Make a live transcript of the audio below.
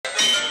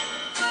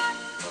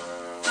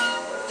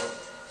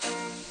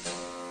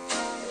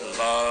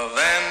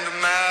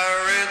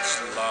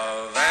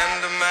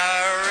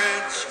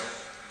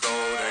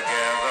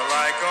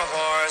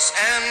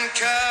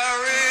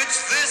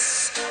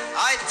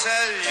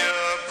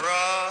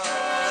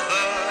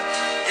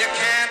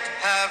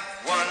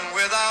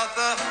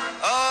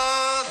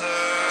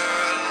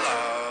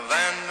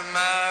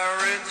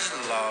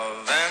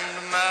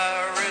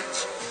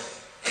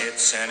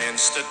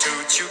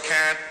prostitute you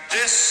can't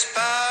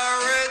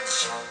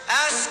disparage.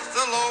 Ask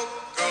the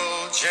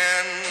local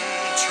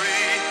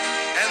gentry,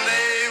 and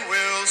they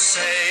will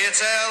say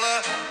it's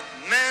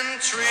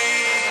elementary.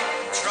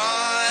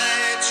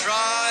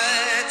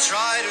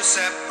 Try to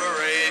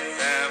separate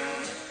them.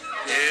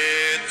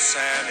 It's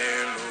an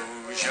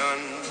illusion.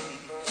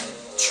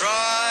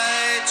 Try,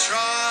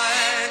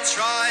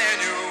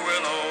 and you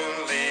will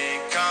only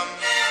come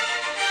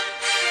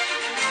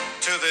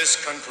to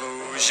this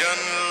conclusion: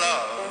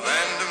 love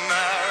and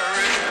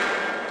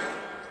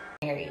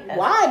marriage.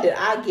 Why did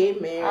I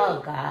get married?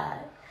 Oh, God.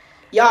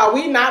 Y'all,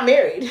 we not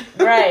married.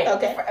 Right.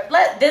 Okay.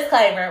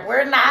 Disclaimer,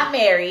 we're not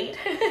married.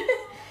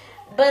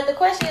 But the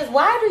question is,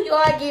 why do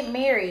y'all get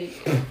married?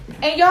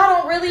 And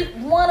y'all don't really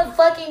want to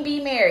fucking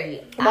be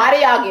married. Why do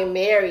y'all get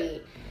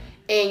married?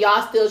 And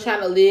y'all still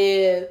trying to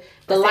live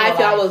the life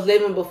y'all was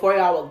living before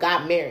y'all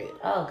got married.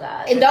 Oh,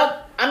 God. And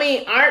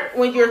aren't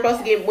when you're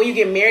supposed to when you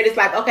get married, it's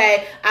like,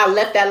 okay, I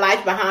left that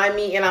life behind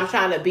me and I'm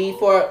trying to be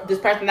for this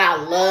person that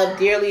I love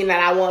dearly and that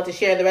I want to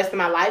share the rest of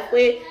my life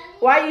with.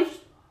 Why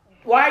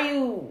are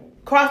you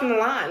crossing the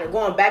line or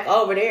going back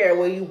over there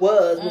where you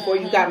was before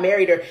you got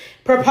married or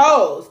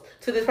proposed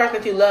to this person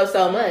that you love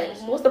so much?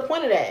 What's the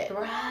point of that?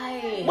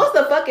 Right. What's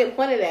the fucking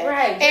point of that?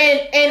 Right.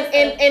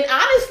 And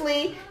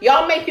honestly,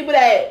 y'all make people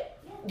that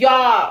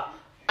y'all,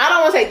 I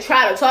don't want to say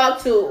try to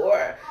talk to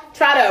or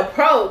try to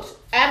approach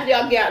after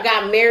y'all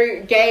got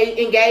married,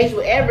 engaged,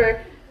 whatever.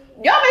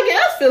 Y'all making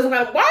us feel some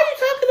kind of, why are you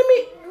talking to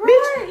me? Right.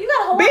 Bitch, You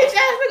got a whole bitch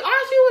ass nigga,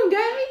 aren't you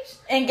engaged?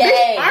 Engaged.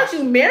 Bitch, aren't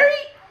you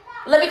married?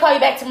 Let me call you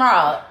back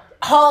tomorrow.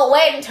 Whole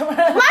wedding tomorrow.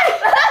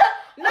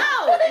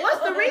 No, what's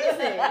the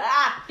reason?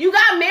 You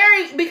got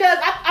married because,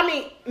 I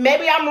mean,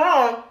 maybe I'm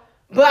wrong,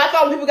 but I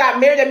thought when people got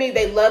married, that means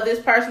they love this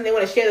person, they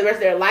want to share the rest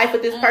of their life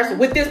with this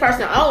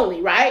person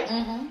only, right?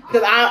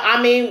 Because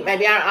I mean,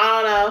 maybe I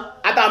don't know.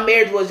 I thought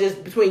marriage was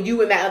just between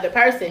you and that other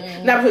person,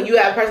 not between you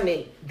and that person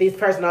and this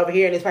person over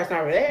here and this person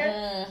over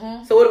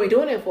there. So what are we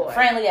doing it for?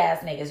 Friendly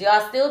ass niggas.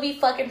 Y'all still be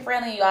fucking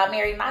friendly. Y'all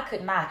married and I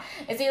could not.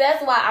 And see,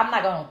 that's why I'm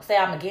not going to say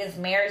I'm against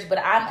marriage, but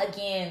I'm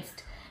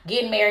against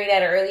getting married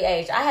at an early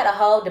age. I had a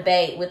whole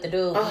debate with the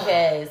dude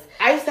because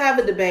I used to have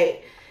a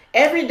debate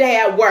every day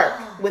at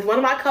work with one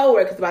of my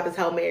coworkers about this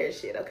whole marriage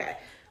shit. Okay,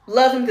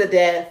 love him to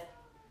death.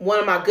 One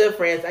of my good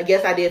friends. I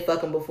guess I did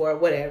fuck him before,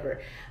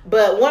 whatever.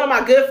 But one of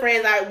my good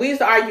friends, we used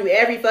to argue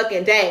every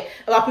fucking day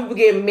about people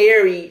getting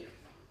married.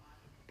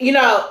 You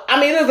know, I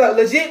mean, it was a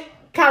legit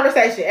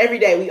conversation every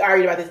day. We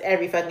argued about this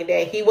every fucking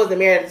day. He wasn't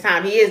married at the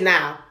time. He is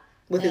now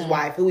with his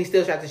wife, who he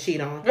still tries to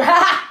cheat on.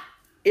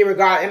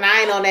 And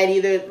I ain't on that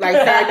either. Like,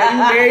 sorry, no, you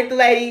married the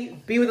lady,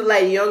 be with the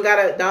lady. You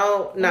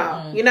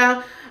don't, you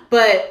know?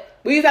 But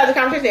we used to have this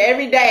conversation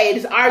every day,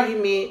 this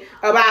argument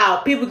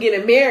about people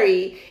getting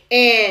married.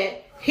 And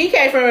he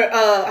came from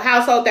a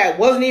household that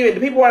wasn't even,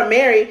 the people weren't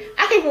married.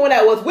 I came from one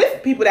that was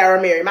with people that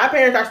were married. My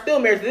parents are still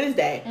married to this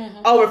day,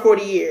 over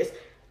 40 years.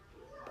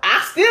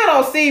 I still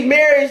don't see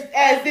marriage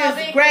as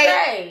this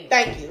great.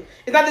 Thank you.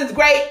 It's not this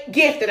great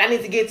gift that I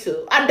need to get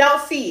to. I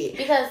don't see it.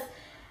 Because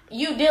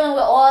you dealing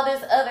with all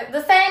this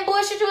the same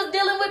bullshit you was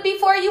dealing with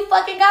before you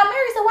fucking got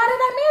married. So why did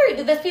I marry?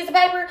 Did this piece of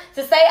paper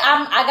to say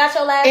I got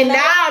your last name? And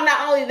name? now,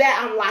 not only that,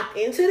 I'm locked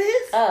into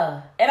this.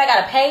 And I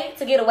gotta pay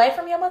to get away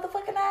from your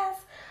motherfucking ass?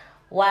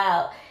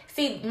 Wow.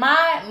 See,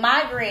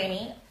 my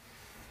granny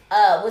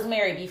was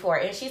married before,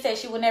 and she said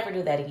she would never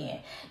do that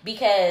again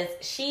because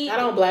I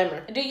don't blame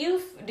her. Do you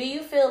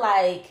feel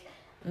like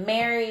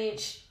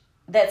marriage,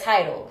 that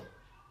title,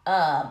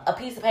 a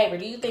piece of paper,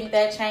 do you think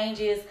that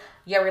changes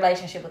your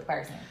relationship with the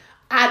person?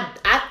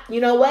 I you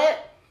know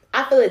what?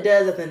 I feel it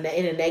does in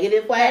a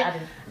negative way. Yeah,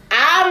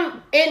 I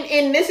do.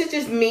 And this is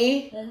just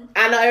me.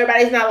 I know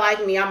everybody's not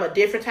like me. I'm a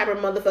different type of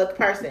motherfucking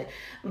person,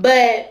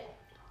 but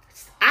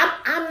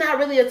I'm not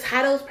really a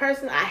titles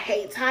person. I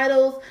hate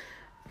titles.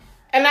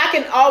 And I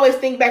can always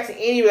think back to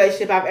any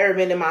relationship I've ever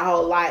been in my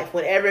whole life.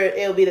 Whenever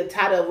it'll be the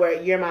title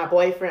where you're my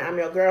boyfriend, I'm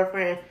your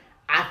girlfriend,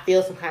 I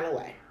feel some kind of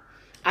way.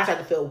 I start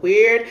to feel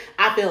weird.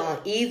 I feel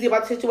uneasy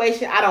about the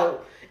situation.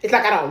 It's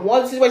like I don't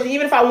want the situation.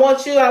 Even if I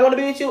want you and I want to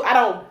be with you, I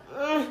don't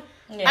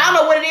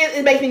know what it is.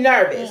 It makes me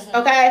nervous,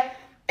 okay?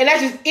 And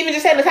that's just, even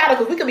just saying the title,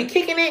 because we could be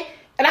kicking it,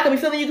 and I could be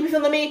feeling you, could be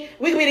feeling me.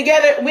 We could be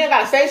together. We ain't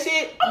got to say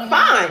shit. I'm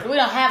fine. We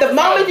don't have the to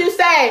moment you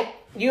say,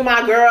 you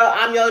my girl,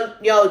 I'm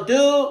your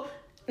dude,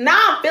 now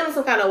I'm feeling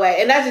some kind of way.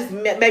 And that's just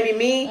maybe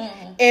me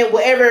and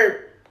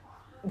whatever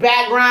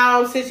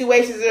background,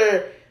 situations,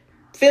 or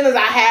feelings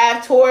I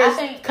have towards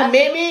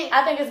commitment.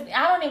 I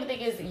don't even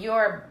think it's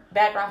your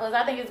background, because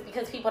I think it's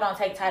because people don't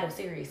take titles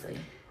seriously.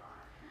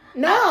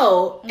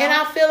 No. And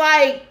I feel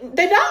like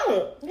they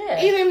don't.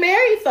 Yeah. Even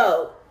married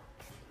folk.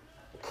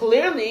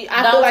 Clearly,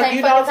 I feel like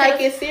you don't take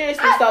it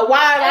seriously. So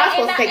why am I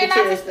supposed to take it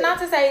seriously? Not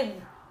to say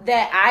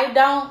that I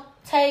don't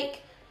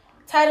take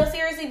titles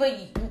seriously, but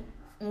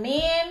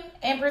men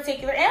in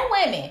particular, and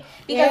women,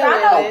 because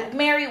I know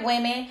married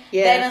women,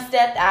 they done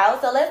stepped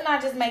out. So let's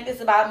not just make this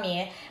about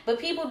men, but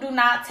people do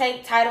not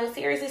take titles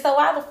seriously. So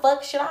why the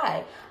fuck should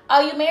I?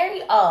 Oh, you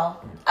married? Oh,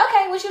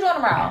 okay. What you doing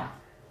tomorrow?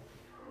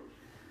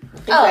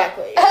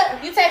 Exactly. Oh,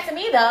 you texting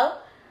me though.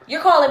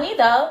 You're calling me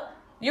though.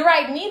 You're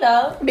writing me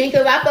though.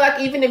 Because I feel like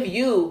even if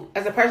you,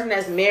 as a person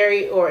that's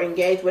married or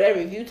engaged, whatever,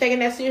 if you taking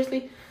that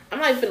seriously, I'm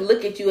not even gonna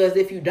look at you as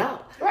if you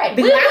don't. Right.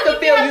 Because I can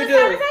feel you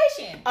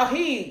do. Oh,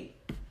 he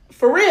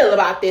for real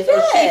about this,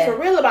 or she for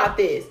real about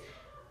this.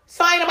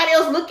 So ain't nobody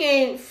else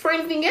looking for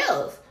anything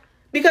else.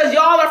 Because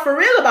y'all are for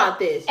real about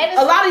this. And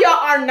a lot of y'all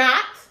are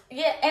not.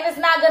 Yeah, and it's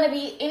not going to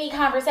be any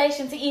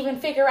conversation to even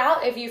figure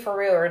out if you're for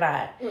real or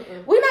not. We're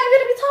not going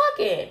to be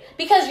talking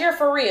because you're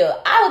for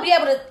real. I would be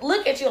able to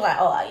look at you like,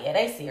 oh, yeah,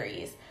 they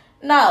serious.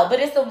 No, but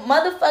it's the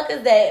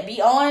motherfuckers that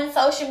be on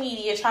social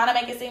media trying to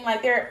make it seem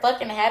like they're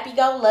fucking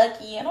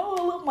happy-go-lucky and, oh,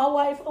 I love my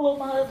wife, I love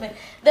my husband.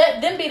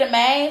 Them be the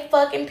main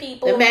fucking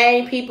people. The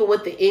main people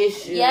with the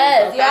issue.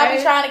 Yes, okay? Y'all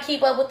be trying to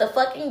keep up with the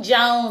fucking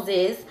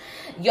Joneses.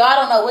 Y'all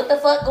don't know what the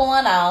fuck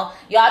going on.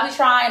 Y'all be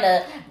trying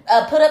to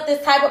put up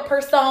this type of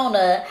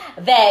persona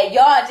that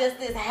y'all just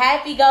this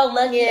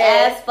happy-go-lucky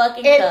ass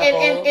fucking couple.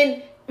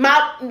 And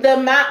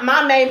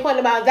my main point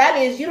about that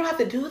is you don't have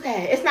to do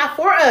that. It's not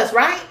for us,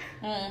 right?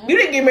 Mm-hmm. You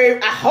didn't get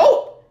married. I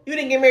hope you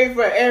didn't get married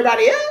for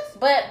everybody else.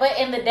 But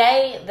in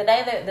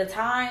the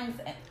times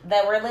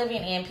that we're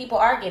living in, people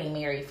are getting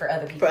married for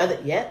other people.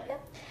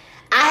 Yep.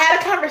 I had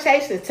a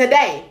conversation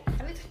today.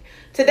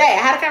 I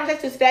had a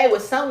conversation today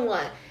with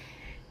someone.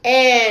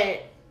 And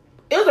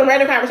it was a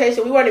random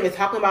conversation. We weren't even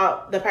talking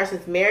about the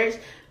person's marriage.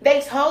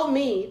 They told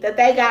me that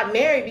they got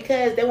married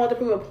because they wanted to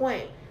prove a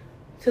point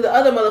to the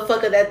other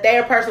motherfucker that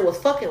their person was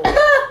fucking with.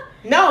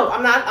 No,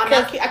 I'm not.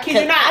 I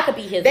kid you not. I could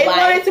be his They wife.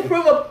 wanted to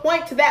prove a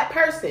point to that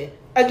person.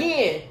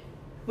 Again,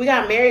 we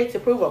got married to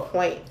prove a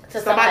point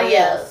to somebody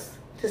else.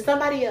 To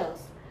somebody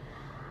else.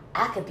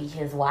 I could be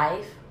his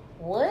wife.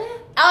 What?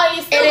 Oh,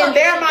 you still. And in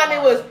their mind,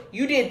 it was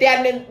you did that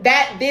and then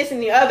that, this,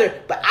 and the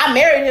other. But I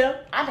married him.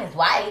 I'm his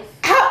wife.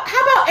 How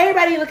about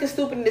everybody looking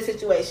stupid in this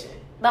situation?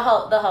 The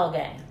whole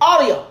game. All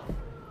of y'all.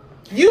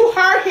 You,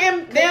 her,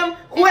 him, them,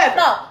 whoever.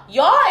 No,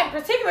 y'all in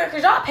particular,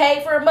 because y'all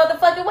paid for a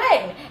motherfucking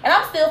wedding. And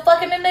I'm still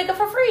fucking a nigga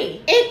for free.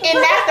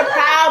 And that's the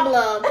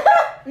problem.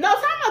 No,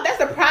 that's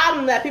the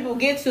problem that people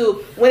get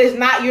to when it's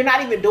not, you're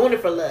not even doing it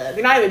for love.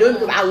 You're not even doing it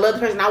because I love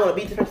this person, I want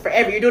to be this person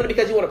forever. You're doing it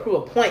because you want to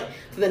prove a point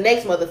to the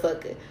next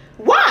motherfucker.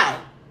 Why?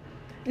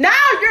 Now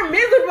you're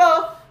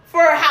miserable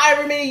for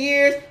however many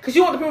years because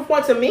you want to prove a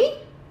point to me?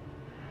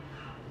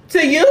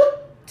 To you?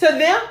 To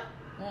them?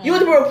 You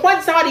want to prove a point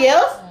to somebody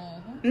else?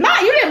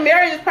 Nah, you didn't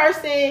marry this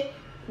person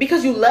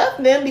because you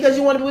love them, because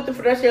you want to be with them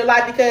for the rest of your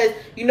life, because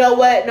you know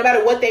what, no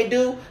matter what they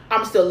do,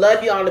 I'm still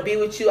love you, I want to be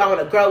with you, I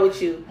want to grow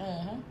with you.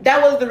 That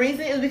was the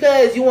reason. It was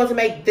because you want to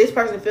make this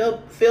person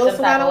feel some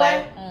kind of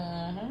way.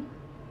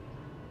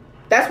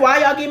 That's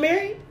why y'all get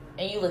married?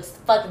 And you look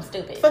fucking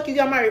stupid. Fuck you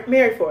got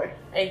married for?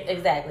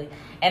 Exactly.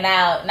 And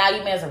now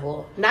you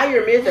miserable. Now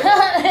you're miserable.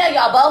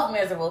 Y'all both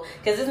miserable.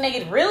 Because this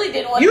nigga really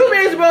didn't want you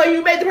miserable and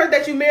you made the person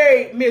that you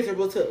married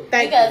miserable too.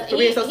 Thank you for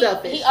being so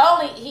selfish. He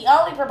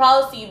only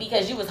proposed to you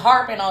because you was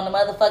harping on the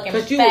motherfucking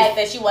fact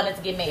that you wanted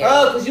to get married.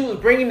 Oh, because you was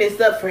bringing this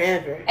up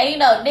forever. And you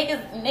know,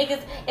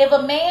 niggas, if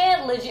a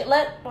man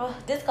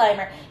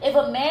disclaimer, if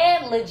a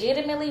man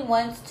legitimately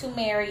wants to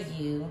marry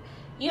you,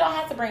 you don't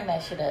have to bring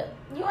that shit up.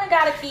 You ain't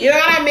gotta keep. You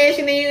gotta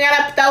mention it. You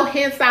gotta throw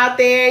hints out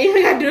there. You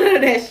ain't gotta do none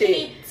of that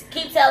shit.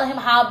 Keep telling him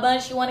how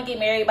much you want to get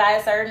married by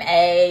a certain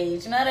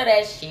age. None of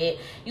that shit.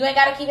 You ain't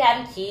gotta keep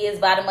having kids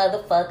by the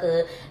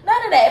motherfucker.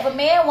 None of that. If a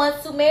man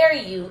wants to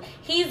marry you,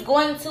 he's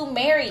going to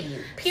marry you.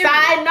 Period.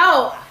 Side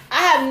note,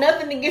 I have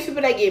nothing against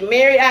people that get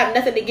married. I have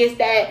nothing against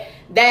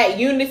that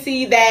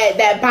unity,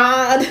 that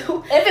bond.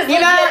 If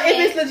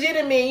it's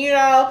legitimate, you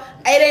know,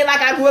 it ain't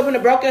like I grew up in a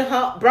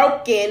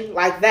broken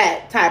like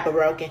that type of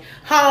broken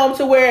home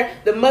to where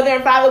the mother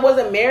and father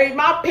wasn't married.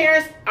 My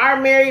parents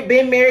are married,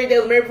 been married. They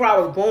was married before I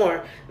was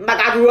born. Like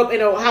I grew up in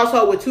a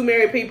household with two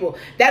married people.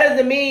 That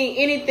doesn't mean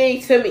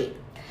anything to me.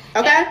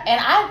 Okay?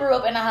 And I grew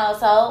up in a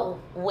household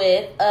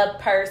with a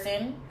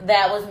person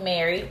that was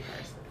married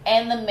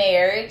and the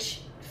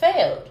marriage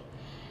failed.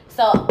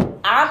 So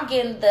I'm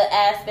getting the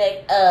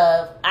aspect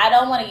of I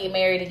don't want to get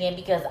married again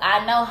because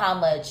I know how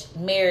much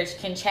marriage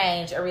can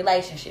change a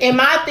relationship. And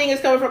my thing is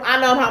coming from I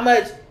know how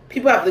much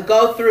people have to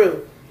go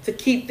through to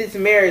keep this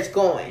marriage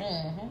going.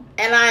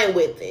 And I ain't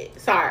with it.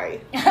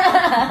 Sorry. And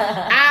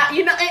I'm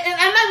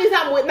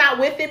not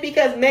with it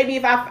because maybe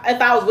if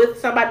I was with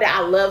somebody that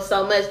I love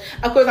so much,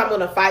 of course I'm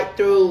gonna fight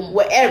through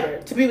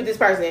whatever to be with this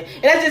person.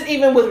 And that's just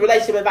even with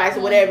relationship advice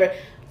or whatever.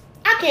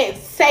 I can't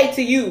say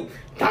to you,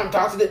 don't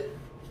talk to the.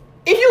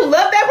 If you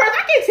love that person,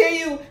 I can't tell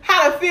you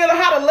how to feel or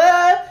how to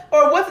love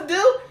or what to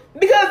do.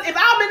 Because if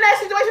I'm in that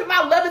situation, if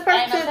I love this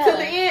person to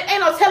the end,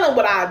 ain't no telling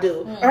what I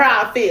do or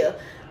how I feel.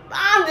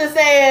 I'm just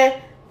saying,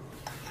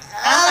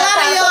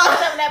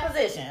 I'm in that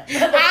position.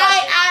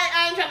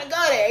 I ain't trying to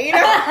go there, you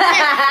know?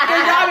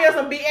 Because y'all be on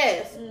some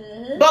BS.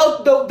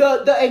 Both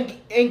the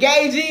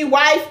engagee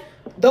wife,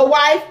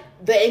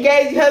 the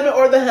engaged husband,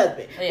 or the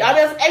husband. Y'all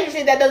be on some extra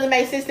shit that doesn't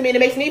make sense to me, and it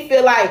makes me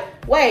feel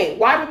like, wait,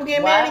 why are people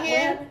getting married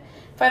again?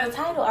 For the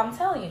title, I'm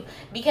telling you.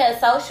 Because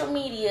social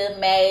media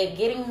made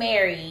getting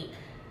married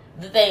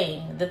the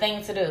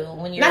thing to do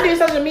when you're not even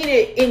social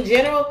media in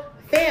general.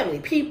 Family,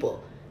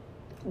 people,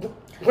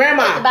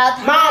 grandma,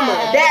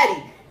 mama,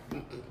 daddy.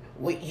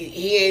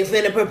 He ain't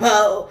finna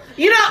propose.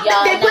 You know,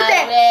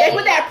 they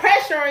put that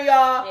pressure on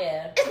y'all.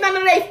 Yeah. It's none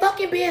of their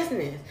fucking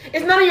business.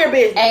 It's none of your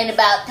business. Ain't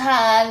about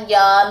time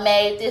y'all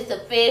made this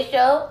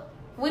official.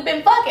 We've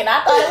been fucking.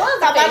 I thought it was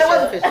official. I thought it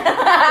was official.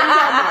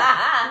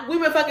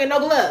 We've been fucking no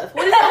gloves.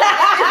 What is that?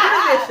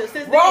 It's been official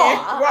since then.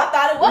 I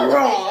thought it was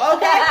raw.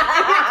 Okay.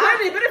 It's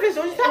clearly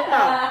beneficial. What you talking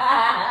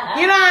about?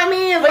 You know what I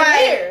mean? For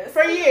years.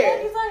 What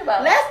are you talking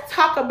about? Let's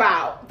talk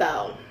about,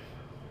 though,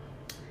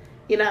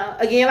 you know,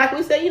 again, like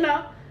we said, you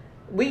know,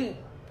 we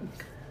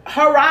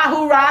hurrah,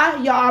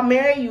 hoorah, y'all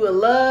married, you in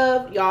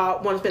love,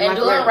 y'all want to spend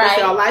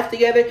y'all life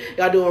together,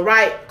 y'all doing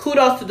right.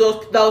 Kudos to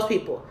those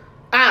people.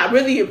 I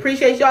really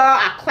appreciate y'all.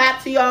 I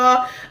clap to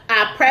y'all.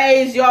 I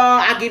praise y'all.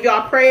 I give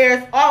y'all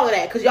prayers, all of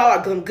that, because y'all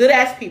are some good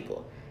ass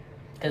people.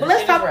 But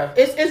let's talk.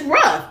 It's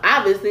rough,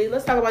 obviously.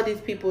 Let's talk about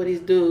these people, these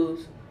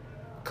dudes,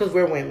 because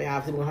we're women.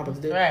 Obviously, we're gonna help us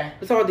do. Right.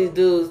 Let's talk about these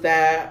dudes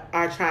that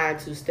are trying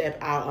to step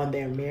out on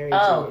their marriages,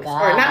 God.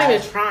 or not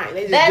even trying.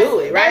 They just do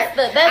it, right?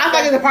 I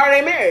think it's a part of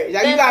their marriage.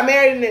 Like you got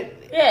married, and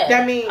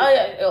that means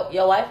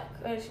your wife.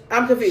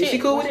 I'm confused. She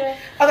cool with it?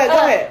 Okay, go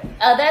ahead.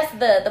 That's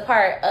the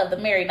part of the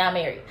married, not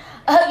married.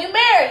 You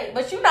married,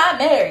 but you not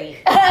married,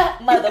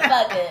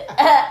 motherfucker.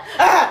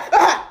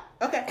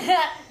 Okay.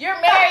 You're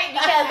married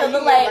because of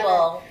the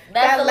label.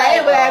 That's the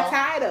label, that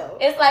title.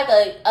 It's like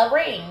a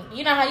ring.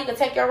 You know how you can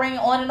take your ring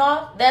on and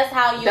off? That's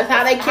how you. That's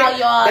how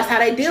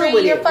they deal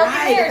with your it. Fucking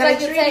Right.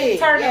 marriage. Like you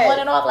turn it on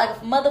and off like a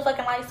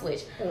motherfucking light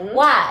switch. Mm-hmm.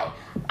 Why?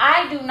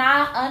 I do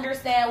not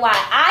understand why.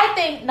 I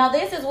think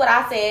this is what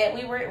I said.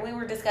 We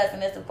were discussing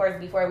this, of course,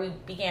 before we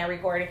began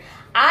recording.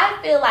 I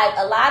feel like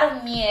a lot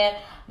of men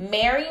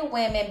marry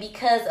women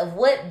because of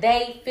what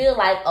they feel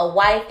like a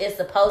wife is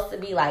supposed to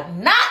be like.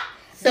 Not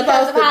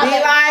supposed to be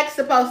like,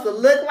 supposed to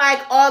look like,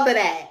 all of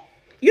that.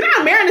 You're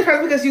not marrying this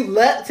person because you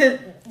love to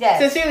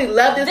sincerely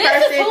love this person.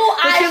 This is who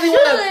sincerely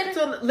want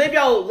to live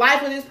your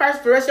life with this person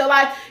for the rest of your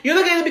life. You're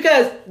looking at it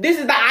because this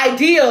is the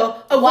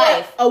ideal of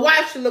what a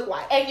wife should look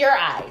like. In your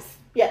eyes.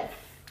 Yes.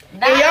 In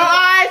your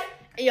eyes,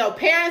 in your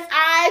parents'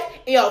 eyes,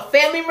 in your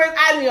family members'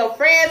 eyes, in your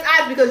friends'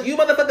 eyes, because you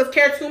motherfuckers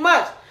care too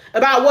much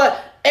about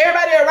what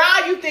everybody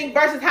around you think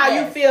versus how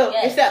you feel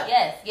yourself.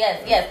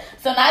 Yes.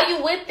 So now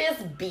you with this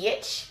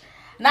bitch.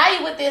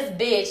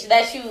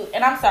 That you,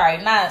 and I'm sorry,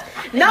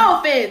 no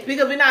offense,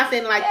 because we're not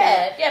saying it like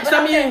that. Yeah,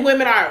 some of you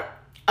women are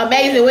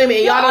amazing women.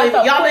 And y'all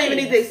don't even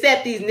need to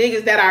accept these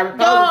niggas that are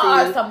y'all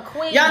are some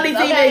queens. Y'all need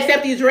to even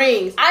accept these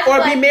rings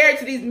or be married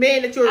to these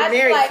men that you're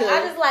married to.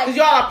 Because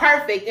y'all are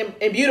perfect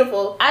and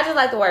beautiful. I just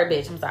like the word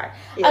bitch. I'm sorry.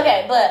 Yeah.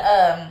 Okay, but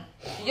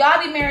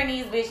y'all be marrying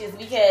these bitches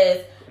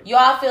because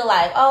y'all feel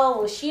like, oh,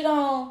 well, she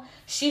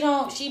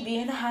be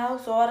in the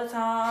house all the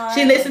time.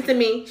 She listen to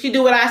me. She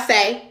do what I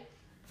say.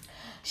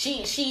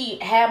 She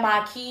had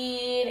my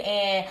kid,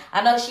 and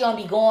I know she don't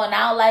be going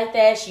out like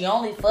that. She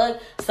only fuck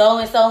so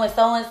and so and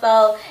so and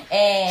so,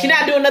 and she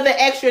not doing nothing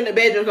extra in the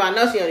bedroom, so I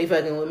know she only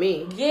fucking with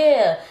me.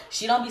 Yeah,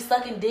 she don't be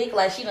sucking dick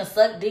like she done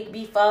sucked dick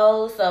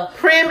before. So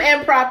prim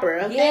and proper.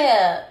 Okay?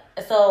 Yeah,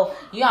 so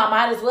y'all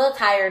might as well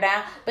tie her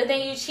down, but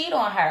then you cheat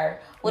on her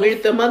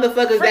with the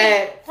motherfuckers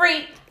that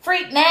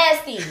freak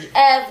nasty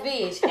ass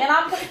bitch, and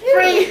I'm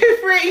confused.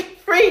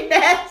 freak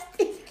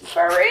nasty.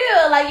 For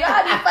real, like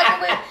y'all be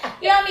fucking with,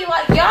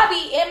 y'all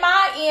be in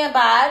my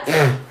inbox.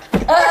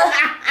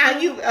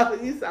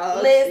 You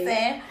saw.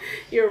 Listen,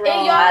 you're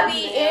wrong. And y'all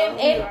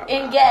be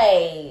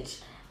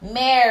engaged,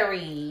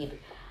 married.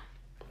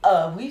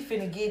 We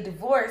finna get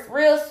divorced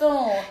real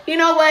soon. You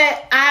know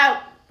what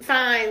I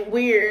find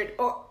weird,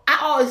 or I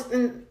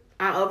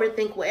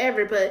overthink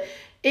whatever, but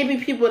it be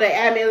people that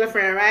add me as a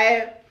friend,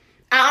 right?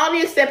 I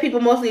only accept people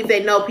mostly if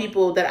they know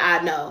people that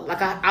I know.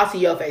 Like I'll see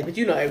your face, but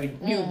you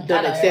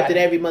done accepted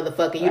every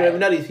motherfucker. You don't even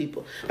know these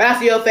people. But I'll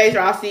see your face, or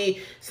I'll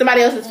see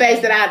somebody else's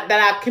face that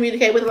I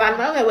communicate with a lot.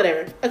 Okay,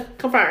 whatever.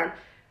 Confirm.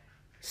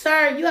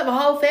 Sir, you have a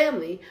whole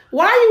family.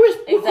 Why are you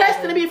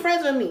requesting to be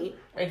friends with me?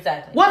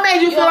 Exactly. What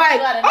made you feel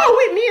like,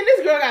 me and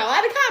this girl got a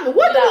lot in common?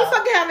 What do we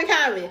fucking have in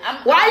common?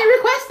 Why are you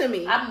requesting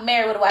me? I'm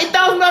married with a wife. It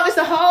throws me off. It's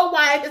a whole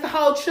wife. It's a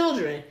whole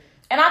children.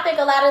 And I think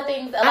a lot of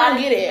things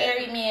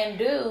married men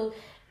do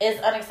is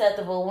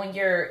unacceptable when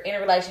you're in a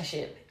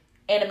relationship,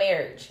 in a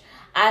marriage.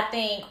 I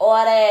think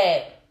all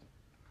that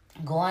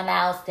going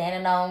out,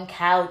 standing on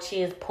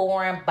couches,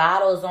 pouring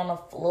bottles on the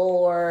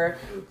floor,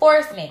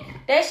 enforcement,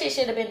 that shit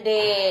should have been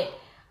dead.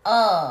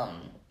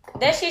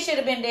 That shit should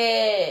have been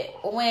dead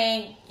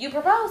when you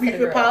proposed to the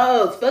girl.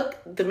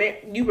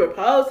 You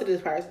proposed to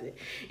this person.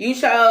 You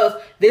chose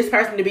this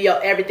person to be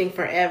your everything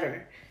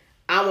forever.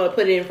 I'm going to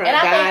put it in front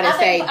of God and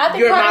say,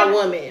 you're my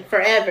woman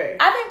forever.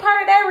 I think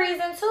part of that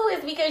reason, too,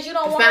 is because you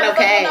don't want her to fuck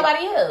with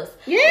nobody else.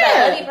 Yeah. Like,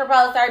 let me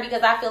propose to her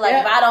because I feel like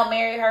if I don't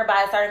marry her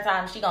by a certain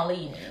time, she going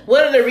to leave me.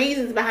 What are the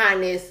reasons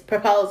behind this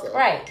proposal?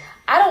 Right.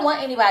 I don't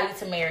want anybody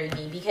to marry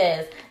me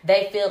because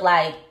they feel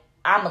like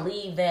I'm going to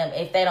leave them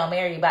if they don't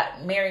marry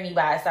me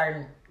by a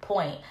certain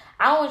point.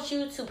 I want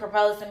you to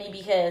propose to me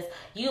because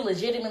you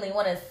legitimately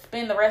want to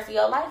spend the rest of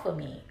your life with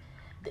me.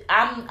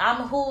 I'm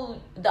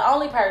the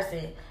only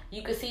person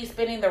you could see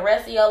spending the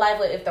rest of your life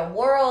with. If the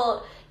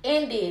world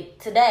ended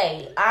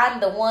today, I'm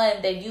the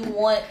one that you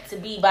want to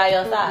be by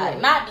your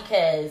side. Not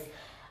because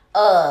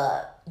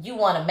you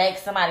want to make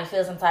somebody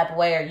feel some type of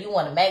way, or you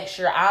want to make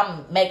sure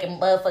I'm making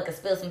motherfuckers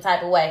feel some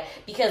type of way.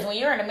 Because when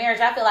you're in a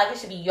marriage, I feel like it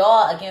should be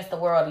y'all against the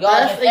world, y'all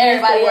against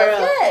everybody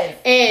else. Yes.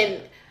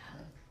 And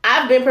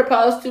I've been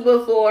proposed to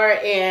before,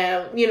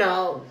 and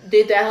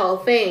did that whole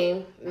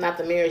thing. Not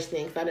the marriage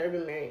thing, because I've never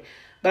been married,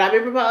 but I've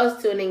been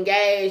proposed to and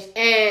engaged.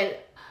 And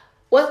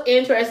what's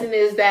interesting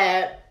is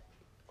that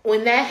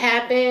when that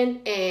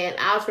happened and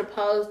I was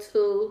proposed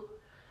to,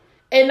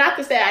 and not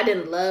to say I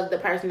didn't love the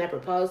person that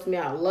proposed to me,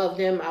 I loved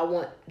him, I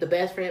want the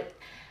best for him.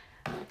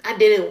 I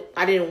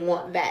didn't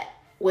want that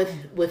with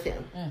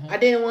him. I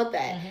didn't want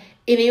that.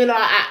 And even though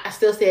I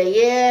still said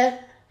yeah,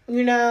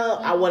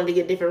 I wanted to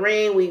get a different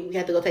ring. We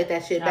had to go take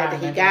that shit back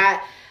that he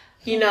got.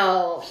 I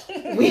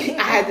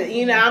had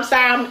to, I'm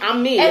sorry,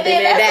 I'm me. And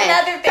then that's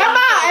another thing. Come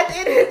on, at the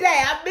end of the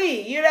day, I'm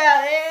me.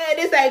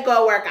 This ain't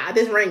gonna work out.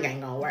 This ring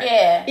ain't gonna work.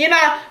 Yeah.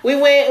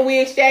 We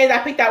exchanged. I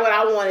picked out what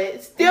I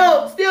wanted.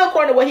 Still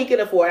according to what he could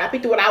afford. I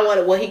picked what I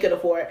wanted, what he could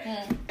afford.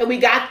 And we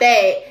got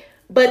that.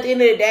 But at the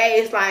end of the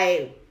day, it's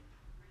like,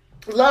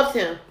 love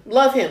him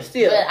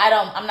still. But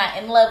I'm not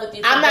in love with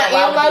you. I'm not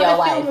in love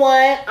with you,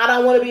 one. I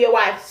don't want to be a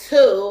wife,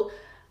 two.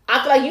 I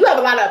feel like you have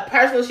a lot of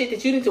personal shit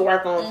that you need to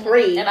work on.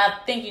 3. And I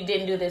think you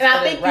didn't do this. And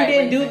I think you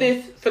didn't do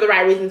this for the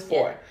right reasons.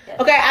 4. Yeah.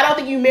 Okay, I don't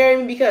think you married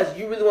me because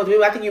you really want to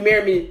be. I think you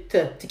married me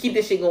to keep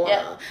this shit going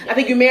on. I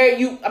think you married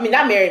you. I mean,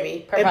 not marry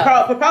me.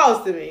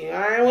 Propose to me.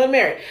 I want to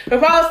marry.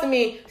 Propose to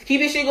me to keep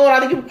this shit going. I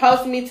think you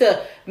proposed to me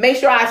to make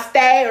sure I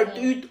stay, or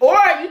you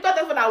thought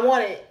that's what I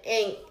wanted.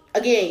 And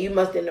again, you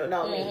must didn't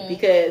know me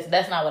because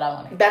that's not what I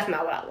wanted. That's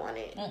not what I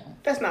wanted.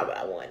 That's not what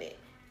I wanted.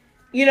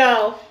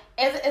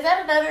 Is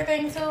that another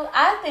thing too?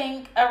 I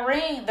think the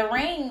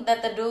ring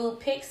that the dude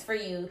picks for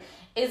you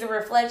is a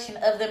reflection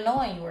of them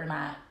knowing you or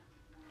not.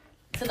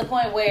 To the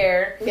point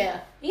where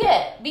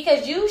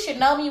because you should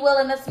know me well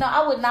enough to know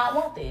I would not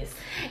want this.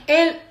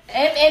 And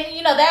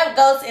that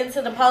goes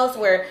into the post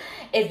where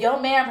if your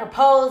man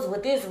proposed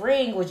with this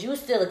ring, would you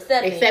still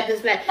accept it? Accept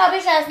this fact. No,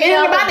 bitch, it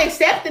ain't about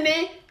accepting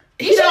it.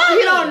 He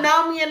don't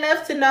know me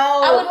enough to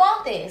know I would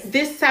want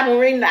this type of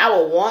ring that I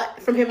would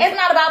want from him. It's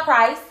not about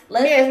price.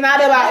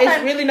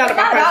 It's really not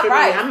about price for me.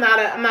 I'm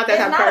not that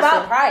type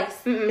of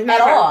person. It's not about price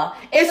at all.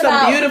 It's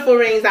some beautiful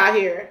rings out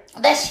here.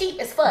 That's cheap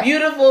as fuck.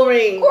 Beautiful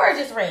rings.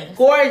 Gorgeous rings.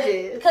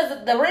 Gorgeous.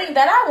 Because the ring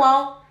that I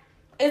want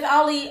is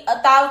only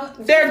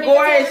 $1,000. They're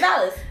gorgeous.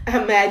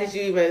 I'm mad that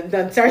you even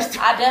done searched.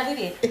 I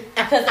definitely did.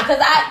 Because I'm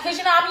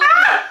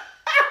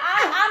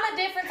a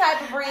different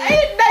type of breed. No,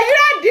 you're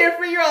not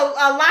different. You're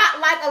a lot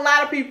like a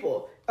lot of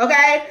people.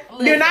 Okay?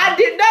 Listen. You're not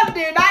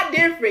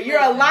different.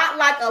 You're a lot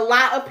like a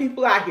lot of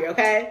people out here.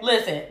 Okay?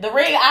 Listen, the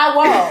ring I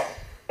want,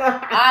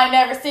 I ain't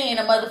never seen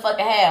a motherfucker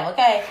have.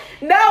 Okay?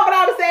 No, but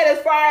I'm saying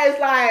as far as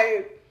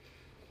like,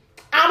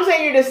 I'm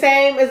saying you're the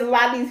same as a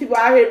lot of these people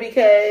out here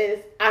because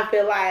I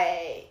feel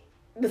like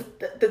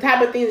the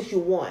type of things that you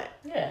want.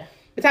 Yeah.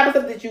 The type of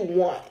stuff that you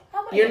want.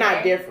 You're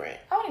not different.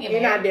 I want to get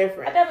married. You're not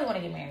different. I definitely want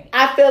to get married.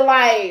 I feel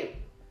like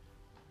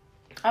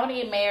I want to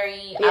get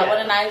married. Yeah. I want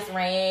a nice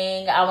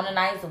ring. I want a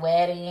nice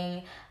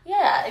wedding.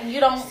 Yeah, you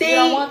don't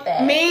want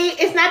that. Me,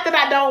 it's not that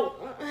I don't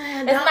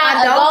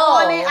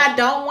want it. I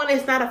don't want it.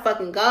 It's not a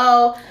fucking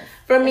goal.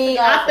 For me,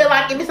 I feel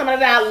like if it's somebody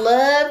that I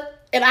love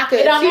and I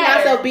could see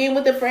myself being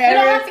with it forever.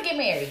 You don't have to get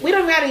married. We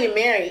don't have to get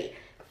married.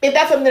 If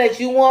that's something that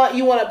you want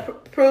to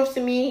prove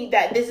to me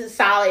that this is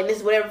solid and this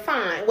is whatever,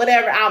 fine.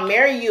 Whatever, I'll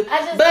marry you.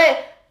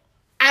 But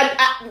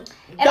don't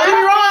get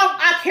me wrong,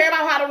 I care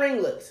about how the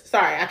ring looks.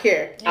 Sorry, I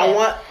care. Yeah. I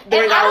want the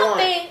ring I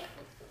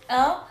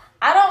want.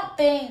 I don't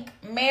think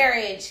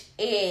marriage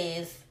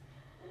is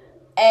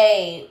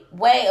a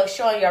way of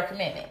showing your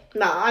commitment.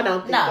 No, I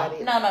don't think that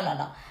is.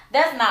 No.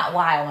 That's not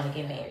why I want to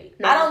get married.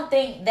 No. I don't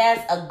think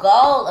that's a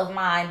goal of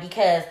mine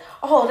because,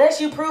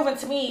 that's you proving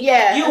to me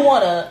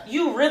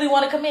you really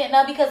want to commit.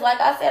 No, because like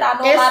I said, I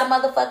know a lot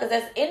of motherfuckers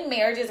that's in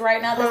marriages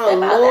right now that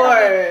step out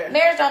there.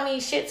 Marriage don't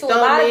mean shit to a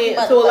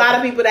lot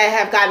of people that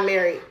have gotten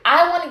married.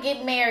 I want to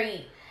get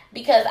married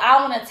because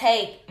I want to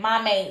take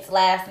my mate's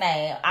last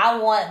name. I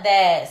want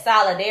that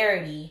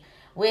solidarity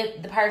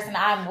with the person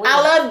I'm with. I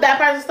love that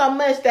person so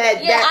much that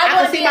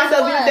I can see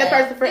myself being with that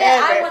person forever.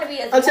 Yeah, I want to be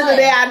until the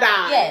day I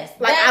die. Yes,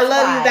 like I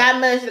love you that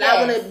much that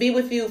I want to be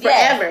with you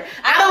forever. Yes.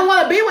 I don't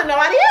want to be with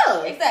nobody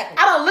else. Exactly.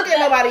 I don't look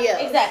at nobody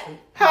else. Exactly.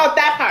 How about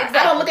that part?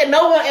 Exactly. I don't look at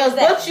no one else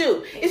but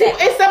you.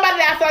 Exactly. It's somebody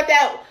that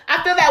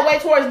I feel that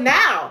way towards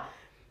now.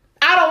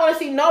 I don't want to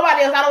see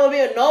nobody else. I don't want to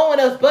be with no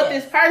one else but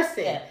this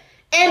person. Yeah.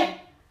 And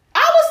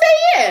I would say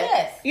yes.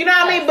 Yes. You know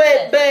what I mean?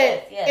 But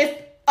it's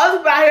other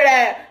people out here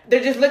that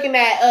they're just looking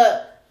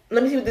at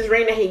let me see what this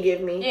ring that he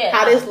give me. Yeah,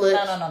 how this looks.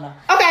 No.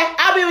 Okay,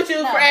 I'll be with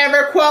you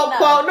forever. Quote.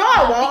 No,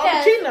 I won't.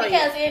 I'm cheating on you.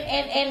 Because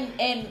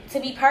and to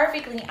be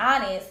perfectly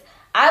honest,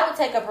 I would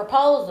take a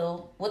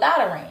proposal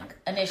without a ring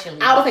initially.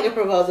 I would take a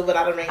proposal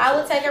without a ring. I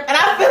would take a and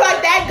I feel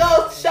like that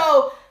goes to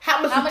show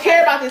how much you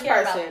care about this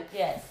person.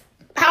 Yes.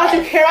 How much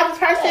you care about this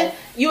person,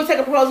 you would take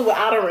a proposal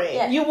without a ring.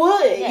 Yes. You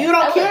would. Yes. You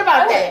don't care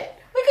about that.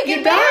 We could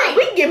get married.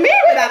 We can get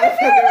married without a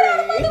fucking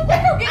ring. We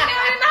can get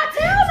married and not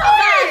tell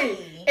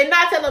nobody. And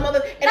not tell the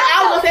mother. And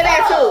I was gonna say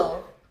that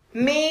too.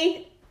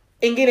 Me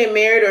and getting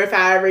married, or if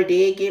I ever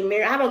did get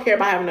married, I don't care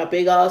about having a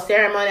big old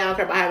ceremony. I don't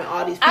care about having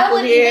all these people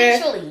here.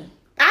 Eventually.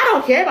 I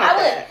don't care about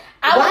that.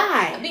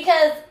 Why?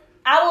 Because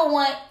I would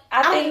want.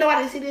 I don't even know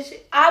why they see this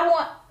shit.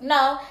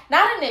 Not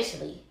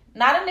initially.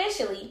 Not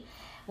initially.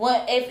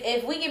 Well,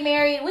 if we get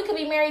married, we could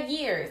be married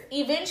years.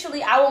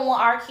 Eventually, I would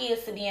want our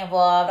kids to be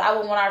involved. I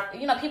would want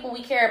our, people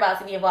we care about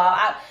to be involved.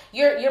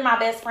 You're my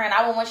best friend.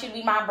 I would want you to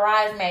be my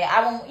bridesmaid.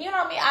 I want, you know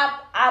what I mean?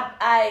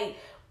 I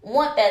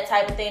want that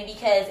type of thing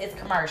because it's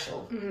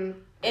commercial. Mm-hmm.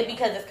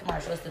 Because it's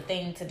commercial. It's the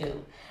thing to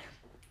do.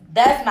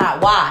 That's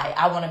not why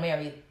I want to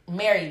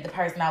marry the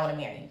person I want to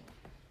marry.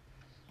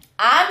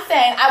 I'm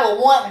saying I would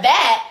want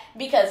that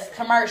because it's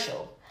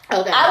commercial.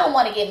 Okay. I would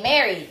want to get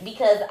married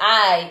because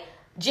I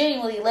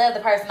genuinely love the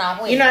person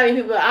I'm with. You know how many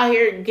people out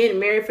here getting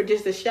married for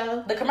just a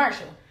show? The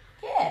commercial.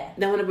 Yeah.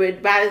 They want to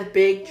buy this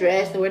big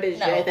dress and wear this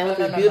dress. They want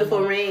this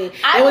beautiful ring.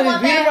 They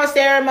want these beautiful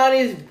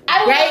ceremonies.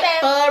 Great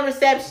fun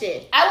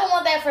reception. I would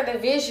want that for the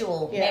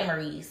visual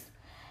memories.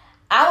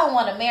 I would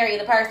want to marry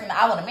the person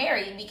I want to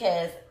marry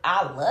because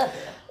I love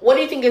them. What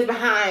do you think is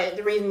behind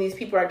the reason these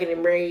people are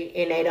getting married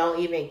and they don't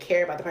even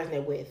care about the person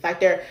they're with? Like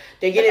they're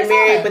getting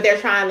married, but they're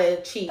trying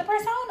to cheat. The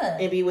persona.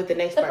 And be with the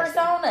next person. The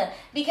persona.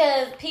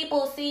 Because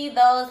people see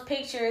those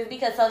pictures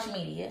because social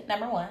media,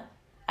 number one.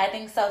 I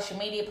think social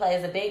media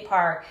plays a big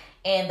part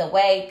in the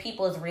way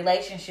people's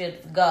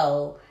relationships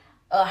go,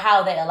 or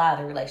how they allow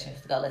their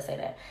relationships to go, let's say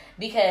that.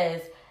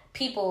 Because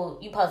people,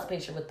 you post a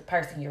picture with the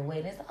person you're with,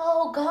 and it's,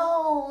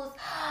 goals.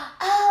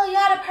 Oh,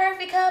 y'all the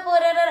perfect couple. Da,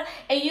 da, da.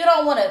 And you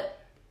don't want to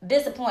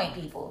disappoint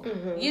people.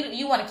 Mm-hmm.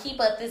 You want to keep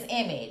up this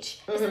image.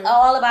 Mm-hmm. It's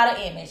all about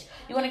an image.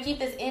 You want to keep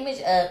this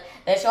image up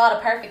that y'all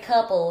the perfect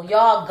couple,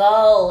 y'all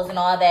goals and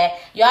all that.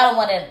 Y'all don't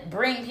want to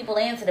bring people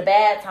into the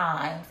bad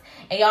times.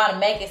 And y'all to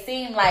make it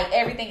seem like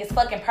everything is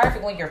fucking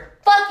perfect when you're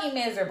fucking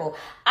miserable.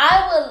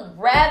 I would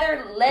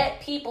rather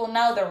let people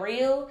know the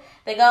real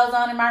that goes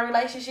on in my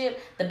relationship,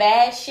 the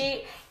bad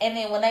shit. And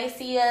then when they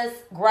see us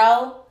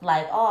grow,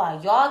 like,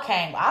 y'all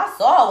came. I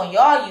saw when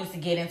y'all used to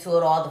get into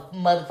it all the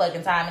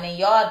motherfucking time. And then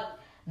y'all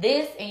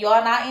this and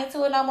y'all not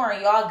into it no more.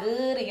 And y'all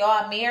good and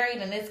y'all married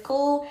and it's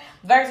cool.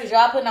 Versus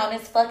y'all putting on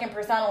this fucking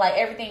persona like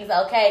everything's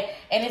okay.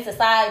 And it's a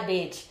side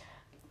bitch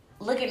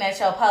looking at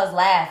your post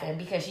laughing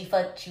because she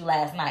fucked you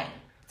last night.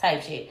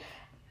 Type shit.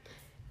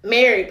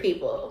 Married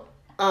people.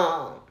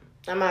 I'm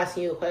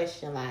asking you a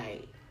question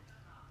like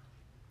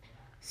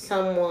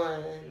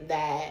someone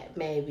that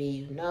maybe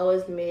you know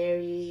is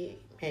married,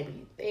 maybe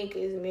you think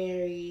is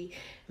married,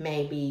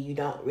 maybe you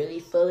don't really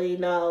fully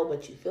know,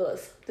 but you feel like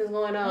something's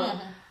going on.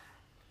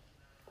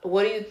 Mm-hmm.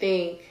 What do you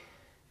think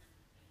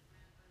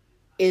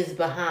is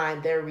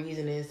behind their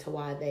reason as to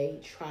why they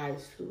try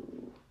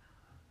to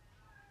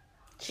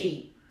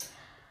cheat?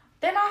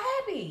 They're not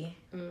happy.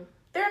 Mm.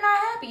 They're not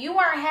happy. You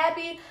weren't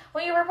happy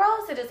when you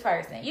proposed to this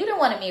person. You didn't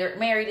want to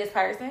marry this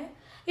person.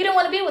 You didn't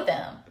want to be with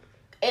them.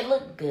 It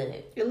looked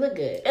good. It looked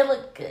good. It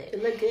looked good.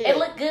 It looked good. It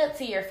looked good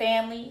to your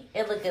family.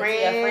 It looked good to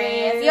your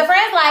friends. Your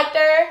friends liked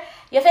her.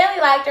 Your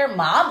family liked her.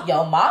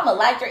 Your mama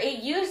liked her.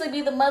 It usually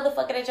be the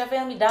motherfucker that your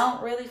family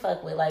don't really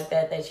fuck with like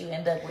that you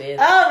end up with.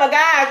 Oh my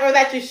God, or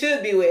that you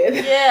should be with.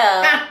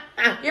 Yeah.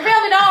 Your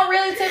family don't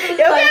really typically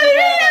your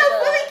family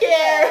don't really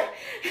care.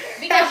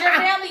 Because your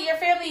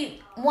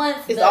family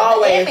wants the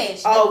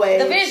image,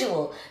 the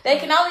visual. They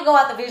can only go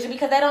out the visual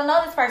because they don't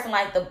know this person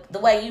like the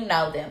way you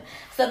know them.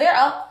 So they're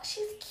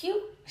she's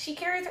cute. She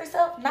carries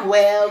herself nice.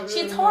 Well,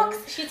 she talks.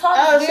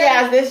 Oh, she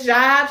has this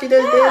job. She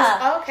does this.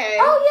 Okay.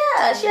 Oh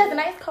yeah, she has a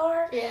nice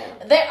car. Yeah.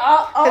 They're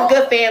all has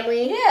good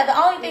family. Yeah. The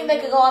only thing they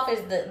could go off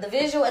is the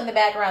visual and the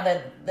background,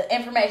 the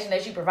information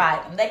that you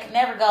provide them. They can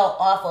never go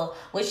off of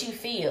what you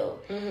feel.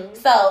 Mm-hmm.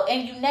 So,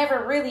 and you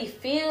never really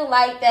feel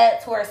like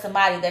that towards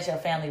somebody that your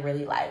family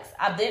really likes.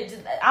 I'm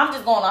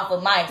just going off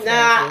of my experience.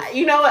 Nah,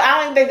 you know what?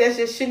 I don't think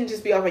that shouldn't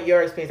just be off of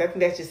your experience. I think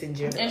that's just in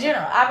general. In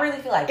general, I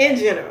really feel like in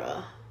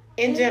general.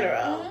 In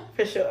general, mm-hmm.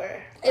 For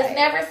sure. It's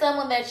never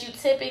someone that you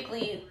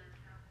typically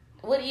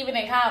would even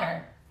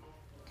encounter.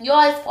 You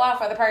always fall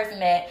for the person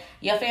that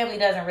your family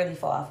doesn't really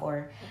fall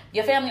for.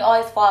 Your family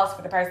always falls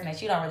for the person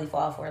that you don't really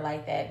fall for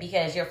like that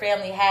because your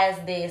family has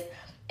this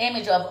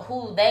image of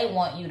who they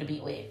want you to be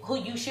with, who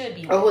you should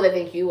be with. Or who they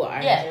think you are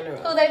in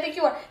general. Who they think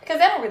you are. Because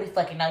they don't really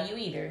fucking know you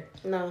either.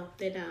 No,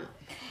 they don't.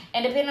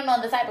 And depending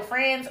on the type of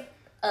friends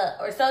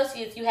or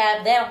associates you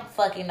have, they don't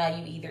fucking know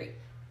you either.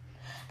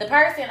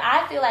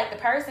 I feel like the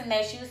person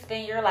that you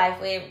spend your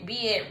life with,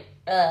 be it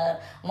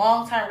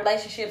long-term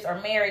relationships or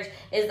marriage,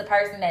 is the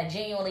person that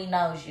genuinely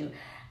knows you,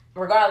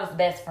 regardless of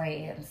best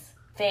friends,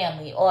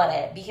 family, all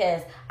that.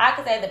 Because I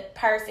could say the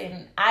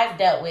person I've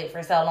dealt with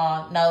for so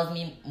long knows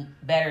me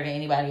better than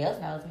anybody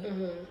else knows me.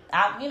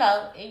 Mm-hmm.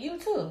 And you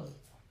too.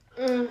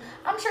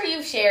 I'm sure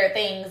you've shared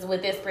things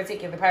with this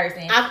particular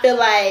person. I feel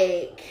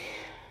like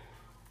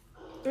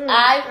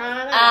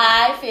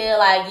I feel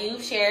like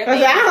you've shared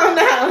things. I don't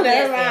know.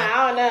 Never mind.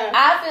 I don't know.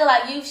 I feel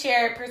like you've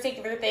shared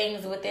particular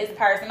things with this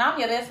person. I'm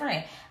your best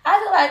friend. I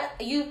feel like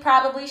you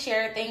probably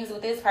shared things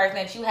with this person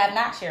that you have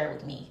not shared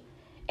with me.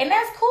 And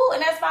that's cool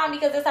and that's fine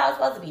because that's how it's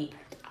supposed to be.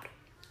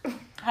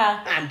 Huh?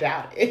 I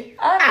doubt it.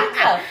 I think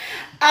so.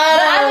 But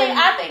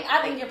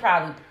I think you're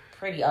probably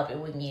pretty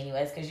open with me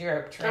anyways because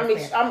you're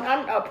transparent.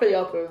 I'm pretty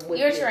open with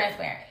you. You're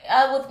transparent.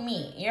 With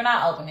me. You're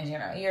not open in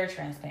general. You're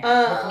transparent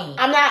with me.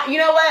 I'm not, you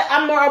know what?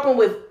 I'm more open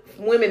with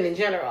women in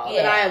general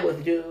than I am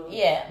with dudes.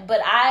 Yeah,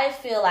 but I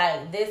feel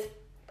like this,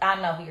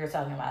 I know who you're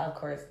talking about. Of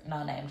course,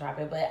 no name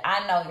dropping, but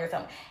I know who you're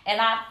talking about.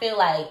 And I feel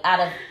like out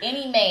of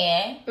any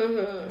man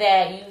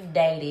that you've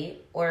dated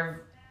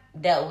or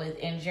dealt with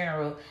in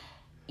general,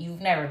 you've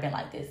never been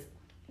like this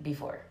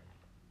before.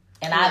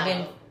 And I've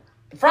been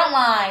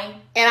frontline.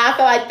 And I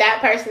feel like that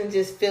person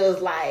just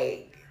feels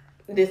like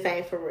this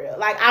ain't for real.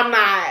 Like,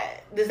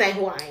 this ain't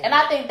who I am. And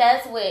I think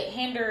that's what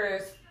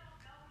hinders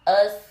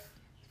us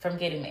from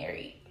getting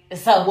married.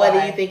 So what do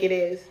you think it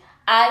is?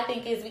 I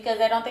think it's because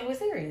they don't think we're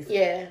serious.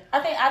 Yeah.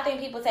 I think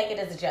people take it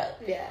as a joke.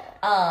 Yeah.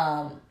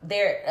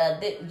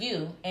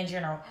 You in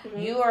general,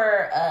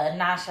 you're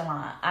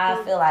nonchalant.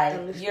 I feel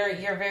like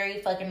you're very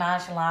fucking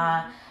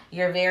nonchalant.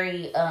 You're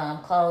very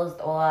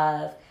closed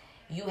off.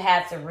 You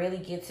have to really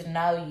get to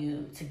know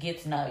you to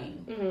get to know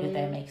you. If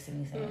that makes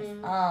any sense.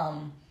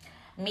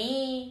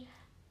 Me,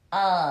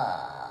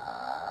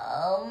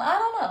 I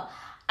don't know.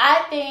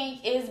 I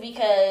think it's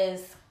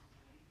because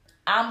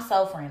I'm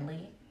so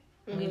friendly.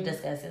 We've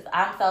discussed this.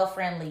 I'm so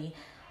friendly.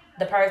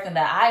 The person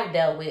that I've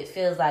dealt with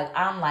feels like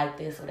I'm like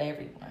this with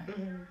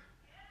everyone.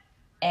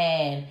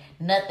 And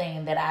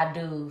nothing that I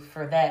do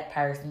for that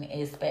person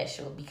is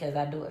special because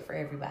I do it for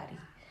everybody.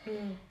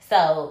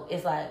 So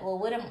it's like, well,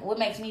 what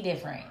makes me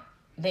different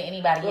than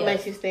anybody else? What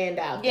makes you stand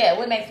out? Yeah,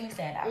 what makes me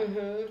stand out?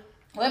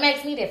 What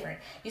makes me different?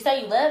 You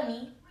say you love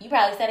me. You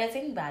probably say that to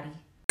anybody.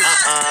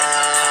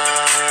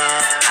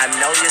 I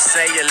know you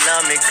say you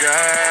love me,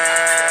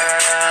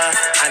 girl.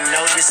 I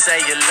know you say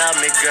you love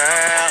me,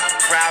 girl.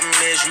 Problem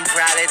is you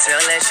probably tell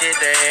that shit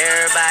to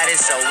everybody.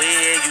 So we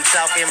hear you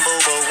talking, boo,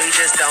 but we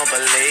just don't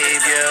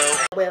believe you.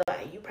 Well,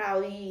 like, you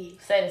probably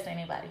say this to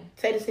anybody.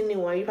 Say this to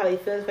anyone. You probably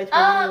feel this way to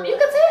anyone. You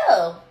can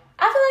tell.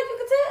 I feel like you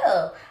can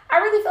tell. I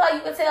really feel like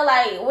you can tell,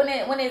 like,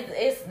 when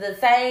it's the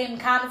same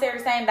commentary,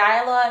 same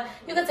dialogue,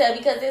 you can tell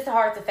because it's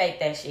hard to fake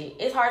that shit.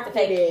 It's hard to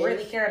fake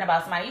really caring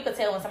about somebody. You can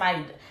tell when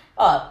somebody,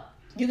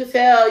 you can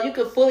tell, you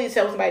can fully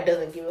tell when somebody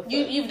doesn't give a fuck.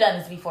 You've done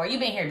this before. You've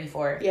been here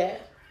before. Yeah.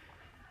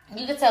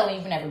 You can tell when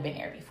you've never been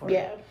here before.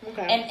 Yeah,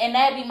 okay. And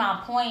that'd be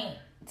my point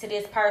to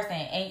this person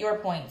and your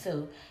point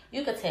too.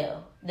 You could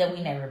tell that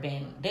we never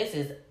been, this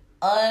is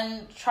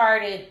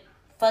uncharted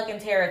fucking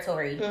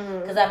territory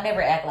because I've never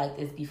acted like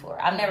this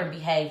before. I've never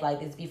behaved like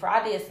this before.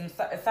 I did some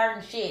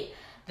certain shit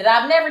that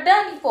I've never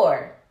done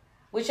before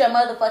with your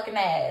motherfucking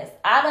ass.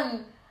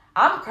 I'm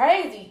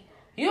crazy.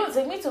 You done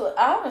took me to,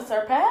 I done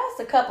surpassed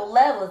a couple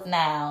levels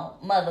now,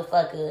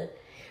 motherfucker.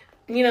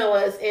 You know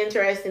what's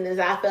interesting is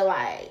I feel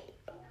like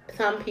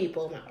some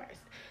people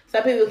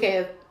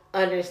can't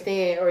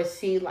understand or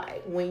see,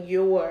 like, when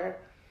you're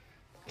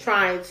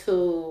trying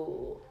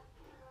to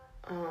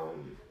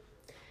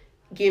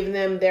give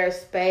them their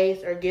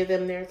space or give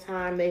them their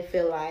time, they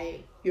feel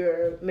like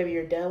you're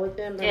done with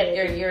them.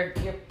 You're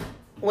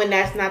when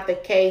that's not the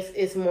case,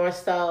 it's more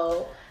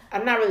so,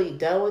 I'm not really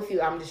done with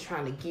you. I'm just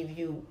trying to give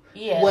you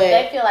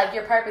they feel like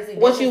you're purposely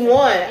what you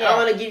want. I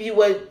want to give you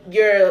what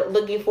you're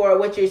looking for,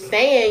 what you're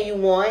saying you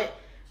want.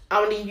 I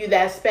want to give you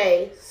that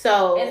space.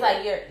 So it's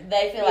like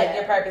they feel like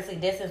you're purposely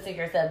distancing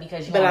yourself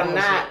because you. But I'm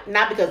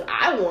not because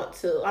I want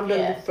to. I'm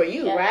doing it for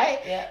you, right?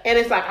 Yeah. And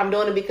it's like I'm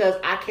doing it because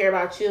I care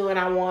about you and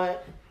I want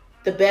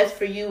the best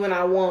for you, and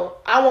I want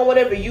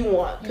whatever you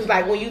want. Because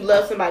like when you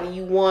love somebody,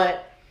 you want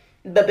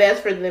the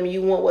best for them.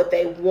 You want what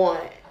they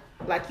want.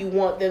 Like you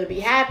want them to be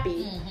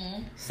happy.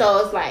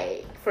 So it's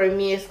like for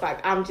me, it's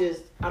like I'm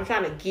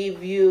trying to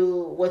give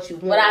you what you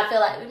want. What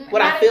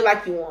I feel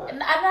like you want.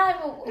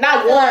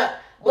 Not want.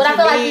 What I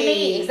feel like you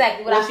need.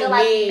 Exactly. What I feel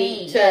like you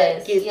need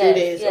to get through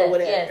this or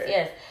whatever.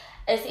 Yes.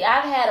 And see,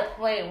 I've had a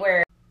point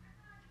where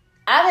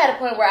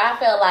I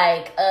felt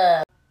like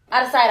out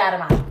of sight, out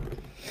of mind.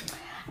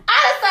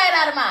 Out of sight,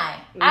 out of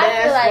mind.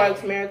 That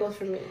works miracles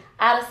for me.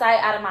 Out of sight,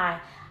 out of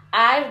mind.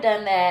 I've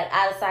done that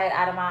out of sight,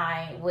 out of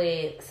mind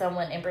with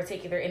someone in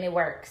particular, and it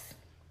works.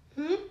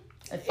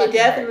 It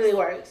definitely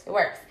works. It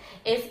works.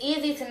 It's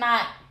easy to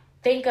not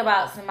think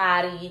about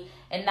somebody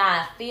and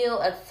not feel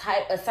a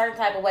certain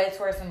type of way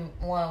towards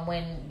someone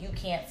when you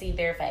can't see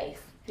their face.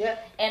 Yeah.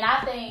 And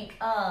I think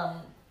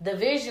the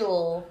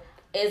visual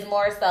is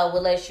more so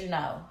will let you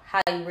know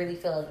how you really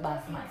feel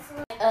about somebody.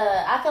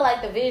 I feel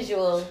like the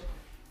visual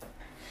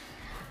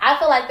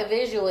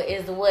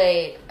is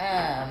what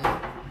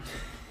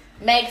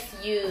makes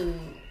you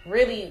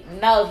really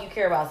know if you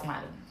care about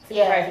somebody. To be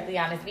perfectly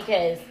honest,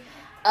 because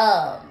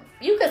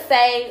you could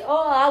say,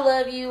 "Oh, I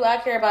love you, I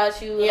care about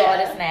you," all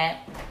this and that.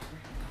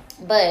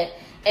 But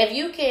if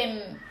you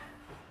can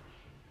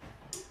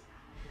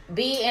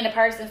be in a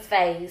person's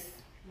face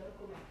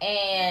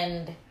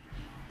and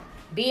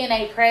be in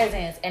a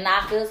presence and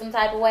not feel some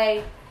type of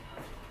way,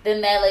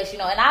 then that lets you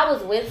know. And I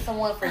was with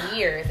someone for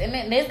years. And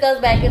this goes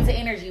back into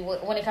energy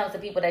when it comes to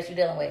people that you're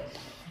dealing with.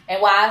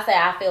 And why I say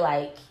I feel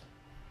like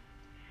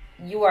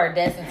you are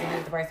destined to be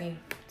with the person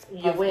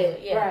you're with.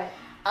 Yeah.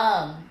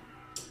 Right.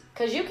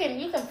 Because you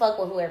can fuck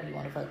with whoever you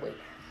want to fuck with.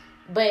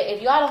 But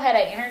if y'all don't have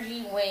that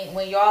energy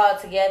when y'all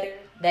together,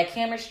 that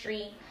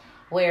chemistry,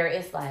 where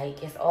it's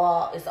like it's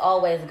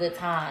always a good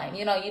time.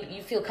 You know,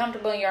 you feel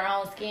comfortable in your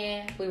own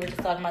skin. We were just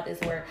talking about this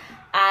where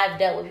I've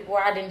dealt with people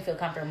where I didn't feel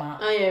comfortable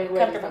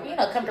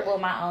comfortable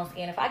in my own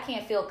skin. If I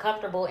can't feel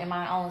comfortable in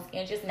my own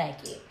skin, just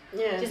naked.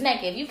 Yeah. Just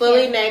naked. If you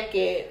fully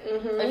naked.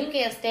 Mm-hmm. If you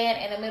can't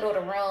stand in the middle of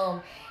the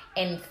room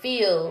and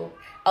feel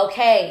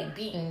okay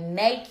being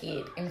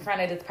naked in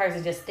front of this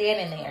person just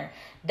standing there,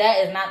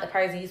 that is not the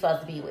person you're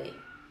supposed to be with.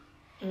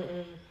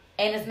 Mm-mm.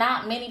 And it's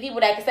not many people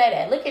that can say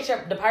that. Look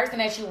at the person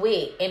that you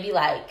with and be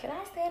like, can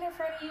I stand in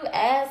front of you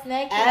ass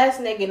naked? Ass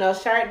naked, no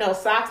shirt, no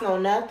socks, no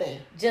nothing.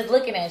 Just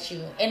looking at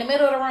you in the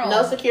middle of the room.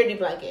 No security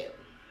blanket.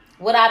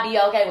 Would I be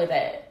okay with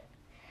that?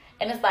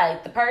 And it's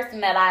like the person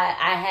that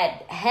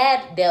I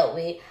had dealt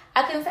with,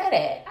 I couldn't say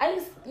that. I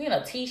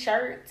used,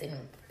 t-shirts and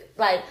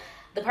like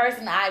the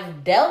person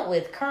I've dealt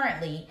with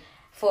currently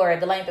for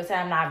the length of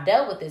time that I've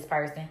dealt with this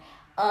person,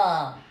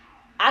 I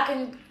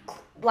can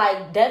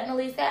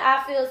definitely say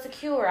I feel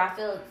secure. I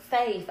feel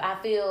safe. I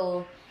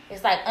feel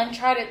it's like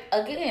uncharted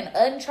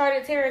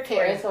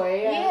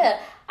territory. Yeah.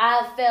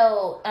 I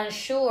felt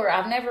unsure.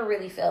 I've never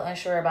really felt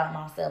unsure about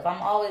myself.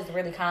 I'm always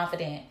really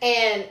confident.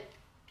 And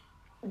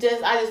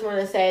I just want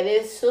to say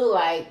this too,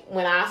 like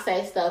when I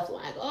say stuff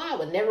like, oh, I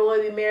would never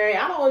want to be married.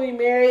 I don't want to be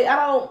married.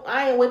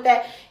 I ain't with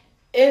that.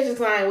 It's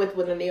just not with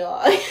one of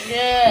y'all.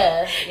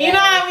 Yeah. You know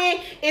what I mean?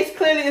 It's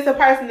a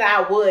person that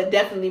I would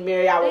definitely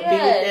marry. I would be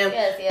with them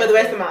for the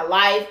rest of my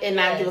life and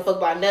not give a fuck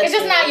about nothing. It's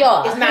just not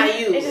y'all. It's not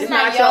you. It's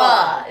not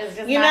y'all. It's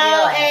just not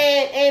y'all.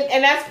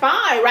 And that's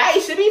fine, right?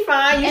 It should be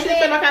fine. You shouldn't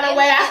feel no kind of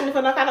way. I shouldn't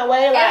feel no kind of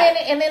way.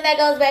 And then that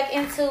goes back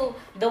into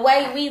the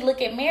way we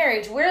look at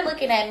marriage. We're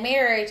looking at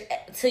marriage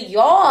to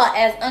y'all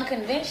as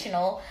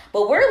unconventional,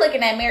 but we're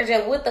looking at marriage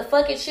as what the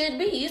fuck it should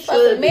be. You're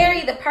supposed to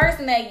marry the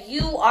person that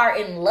you are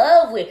in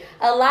love with.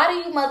 A lot of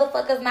you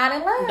motherfuckers not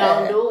in love.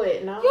 Don't do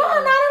it. No.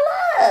 Y'all not in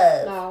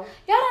love. No.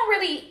 Y'all don't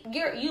really.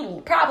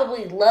 You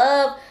probably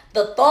love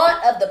the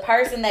thought of the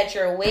person that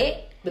you're with.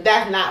 But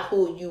that's not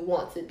who you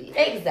want to be.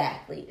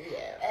 Exactly.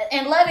 Yeah.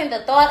 And loving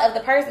the thought of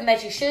the person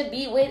that you should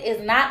be with is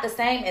not the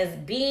same as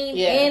being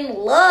in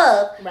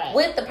love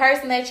with the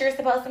person that you're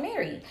supposed to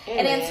marry.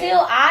 Amen. And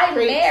until I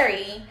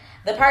marry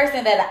the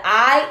person that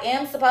I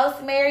am supposed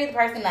to marry, the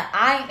person that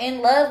I'm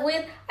in love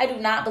with, I do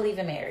not believe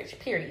in marriage.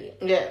 Period.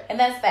 Yeah. And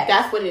that's fact.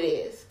 That's what it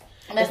is.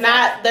 It's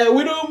not that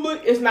we don't.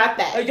 It's not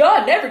that.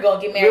 Y'all never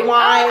gonna get married.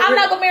 I'm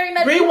not gonna marry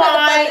nothing.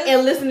 Rewind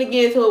and listen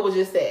again to what was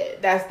just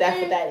said. That's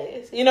what that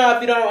is. You know,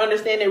 if you don't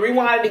understand it,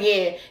 rewind it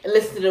again and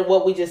listen to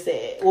what we just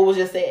said. What was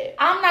just said.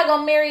 I'm not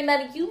gonna marry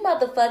none of you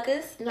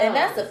motherfuckers, and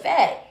that's a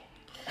fact.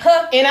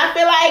 And I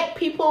feel like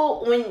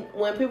people,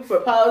 when people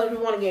propose, if you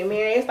want to get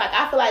married, it's like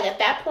I feel like at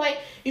that point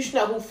you should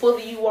know who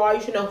fully you are.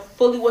 You should know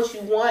fully what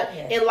you want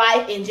in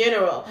life in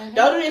general. Mm-hmm.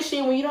 Don't do this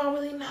shit when you don't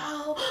really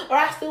know. Or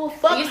I still would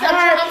fuck her. If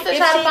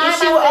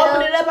she would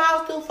open it up, I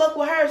would still fuck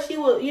with her. She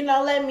would,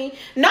 let me.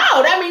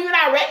 No, that means you're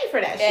not ready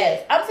for that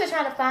shit. I'm still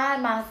trying to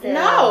find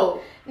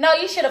myself. No,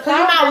 you should have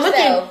found yourself.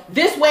 You're not looking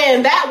this way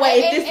and that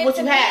way. And this is what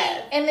you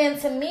have. And then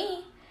to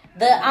me,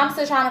 I'm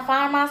still trying to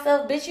find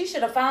myself. Bitch, you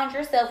should have found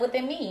yourself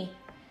within me.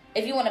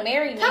 If you want to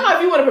marry me. How about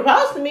if you want to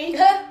propose to me?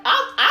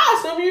 I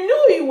assume you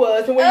knew who he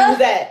was and where he was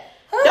at.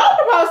 Don't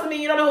propose to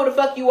me. You don't know who the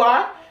fuck you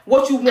are.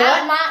 What you want.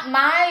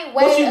 My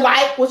way what you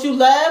like. What you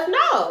love.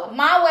 No.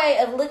 My way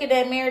of looking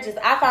at marriage is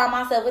I find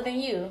myself within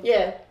you.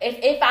 Yeah.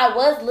 If I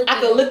was looking. I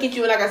could look at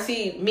you and I could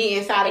see me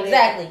inside of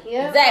Exactly.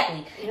 Yeah.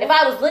 Exactly. Yeah. If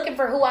I was looking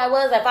for who I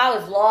was, if I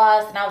was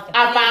lost and I was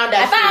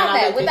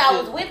confused,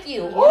 I was with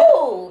you. Yeah.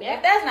 Ooh. Yeah.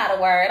 If that's not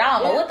a word, I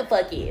don't know what the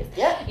fuck is.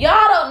 Yeah.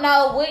 Y'all don't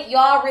know what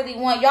y'all really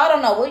want. Y'all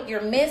don't know what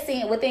you're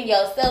missing within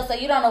yourself. So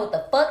you don't know what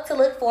the fuck to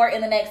look for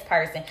in the next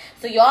person.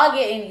 So y'all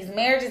get in these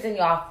marriages and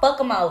y'all fuck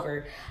them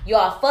over.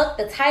 Y'all fuck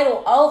the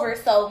title over,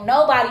 so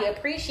nobody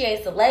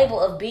appreciates the label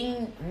of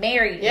being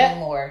married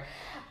anymore.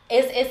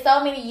 It's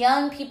so many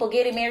young people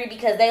getting married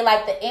because they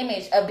like the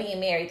image of being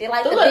married. They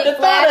like the big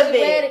flashy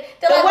wedding.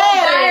 They like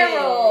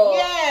viral.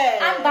 Yeah.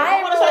 I'm viral.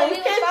 You want to show you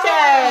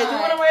pictures. You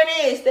want to wear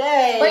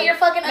this. But you're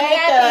fucking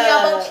unhappy and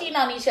y'all both cheating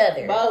on each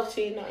other. Both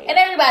cheating on each other. And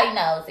everybody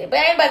knows it. But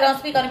everybody gonna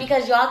speak on it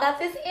because y'all got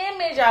this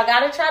image. Y'all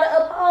gotta try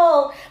to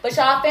uphold. But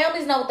y'all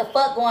families know what the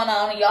fuck going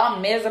on and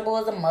y'all miserable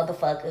as a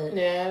motherfucker.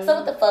 Yeah. So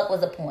what the fuck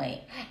was the point?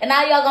 And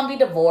now y'all gonna be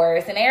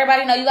divorced and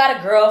everybody know you got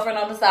a girlfriend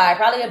on the side.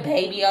 Probably a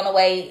baby on the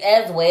way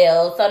as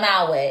well. So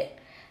now what?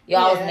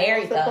 Y'all was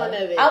married though.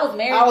 I was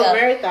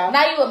married though.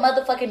 Now you a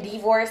motherfucking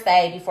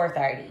divorcee before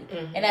 30.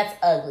 Mm-hmm. And that's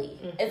ugly.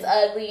 Mm-hmm. It's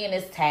ugly and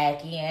it's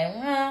tacky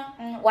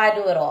and why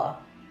do it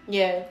all?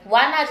 Yeah.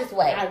 Why not just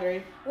wait? I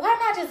agree. Why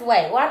not just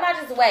wait? Why not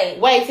just wait?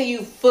 Wait till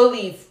you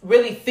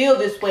really feel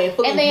this way and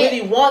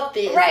really want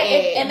this.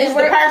 Right. And this is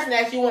the person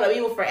that you want to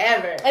be with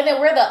forever. And then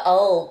we're the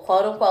old,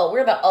 quote unquote,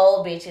 we're the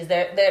old bitches.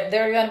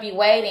 They're going to be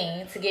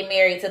waiting to get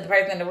married to the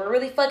person that we're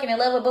really fucking in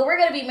love with. But we're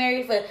going to be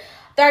married for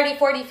 30,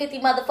 40, 50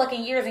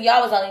 motherfucking years, and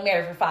y'all was only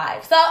married for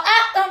 5. So,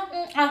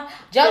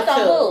 jokes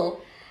on who?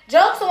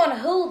 Jokes on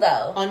who,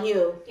 though? On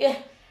you. Yeah.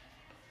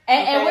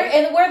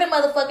 And we're the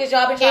motherfuckers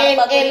y'all been trying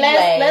to fuck with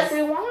anyways. Let's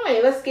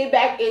rewind. Let's get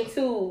back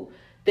into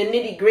the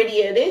nitty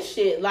gritty of this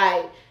shit.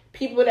 Like,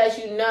 people that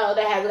you know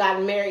that have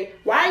gotten married.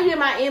 Why are you in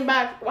my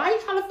inbox? Why are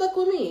you trying to fuck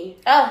with me?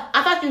 Oh.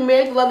 I thought you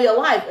married the love of your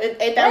life.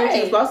 Ain't that what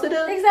you were supposed to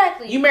do?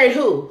 Exactly. You married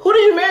who? Who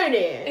did you marry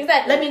then?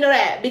 Exactly. Let me know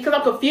that, because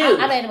I'm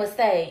confused. I made a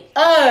mistake.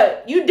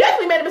 You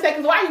definitely made a mistake,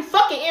 because why are you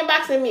fucking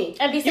inboxing me?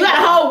 And be you got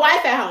a whole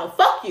wife at home.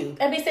 Fuck you.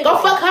 And be single.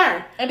 Go fuck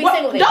her. And be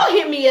single. Don't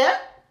hit me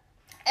up.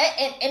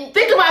 And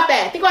think about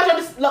that. Think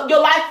about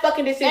your life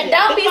fucking decision. And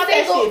don't be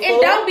single.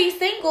 And don't be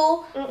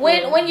single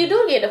when you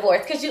do get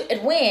divorced. Because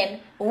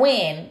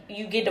when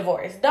you get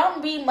divorced,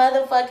 don't be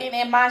motherfucking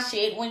in my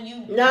shit when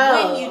you do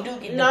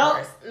get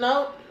divorced.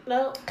 No.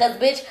 Cause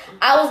bitch,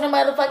 I was the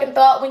motherfucking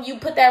thought when you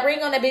put that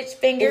ring on that bitch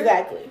finger.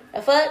 Exactly.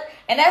 The fuck,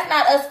 and that's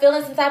not us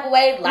feeling some type of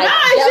way. Like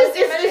it's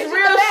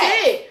real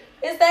shit.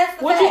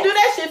 What you do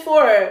that shit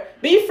for?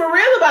 Be for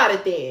real about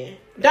it then.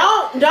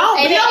 Don't be over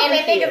here.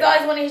 And niggas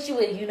always want to hit you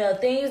with,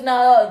 things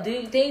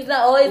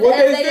not always as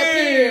they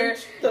appear.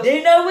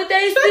 They know what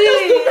they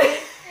see.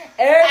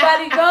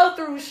 Everybody go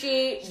through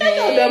shit.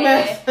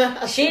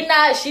 She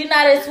not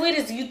as sweet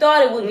as you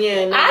thought it would be.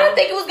 Yeah, no. I didn't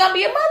think it was gonna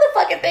be a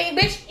motherfucking thing,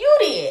 bitch. You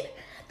did.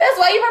 That's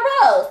why you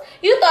proposed.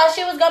 You thought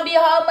shit was gonna be a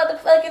whole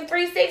motherfucking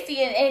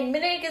 360 and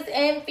niggas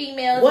and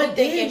females. What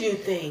did you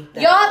think?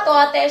 Y'all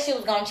thought that shit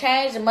was gonna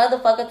change the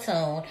motherfucker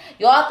tune.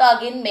 Y'all thought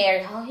getting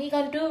married, he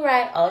gonna do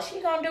right. Oh, she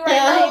gonna do right.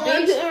 Yeah, he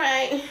gonna do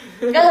right.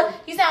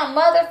 You sound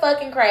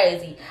motherfucking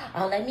crazy.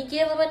 Oh, let me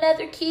give him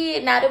another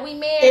kid now that we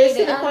married. It's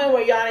to the point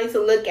where y'all need to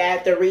look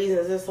at the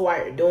reasons as to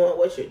why you're doing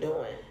what you're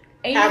doing.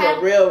 And have a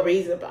real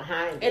reason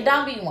behind it. It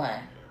don't be one.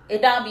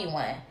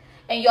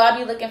 And y'all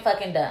be looking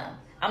fucking dumb.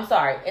 I'm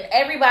sorry. And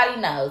everybody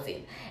knows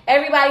it.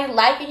 Everybody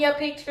liking your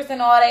pictures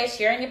and all that,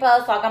 sharing your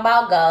posts, talking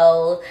about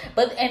goals.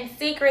 But in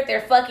secret,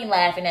 they're fucking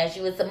laughing at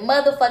you. It's a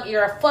motherfucker.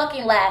 You're a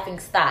fucking laughing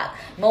stock.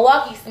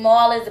 Milwaukee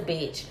small as a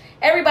bitch.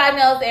 Everybody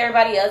knows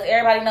everybody else.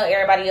 Everybody know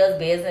everybody else's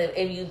business.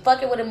 If you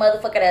fucking with a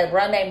motherfucker that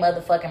run their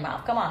motherfucking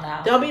mouth. Come on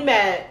now. Don't be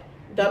mad.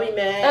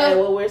 At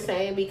what we're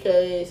saying,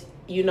 because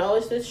you know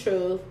it's the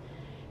truth.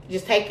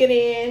 Just take it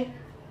in.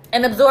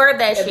 And absorb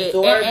that shit.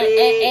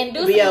 And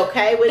do be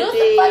okay with it. Do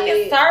some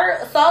fucking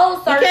soul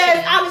searching.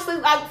 Because honestly,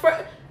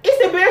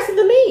 it's embarrassing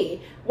to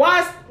me. Why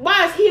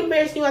is he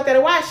embarrassing you like that?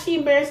 Or why is she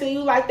embarrassing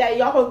you like that?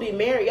 Y'all supposed to be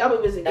married. Y'all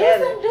supposed to be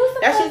together.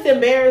 That shit's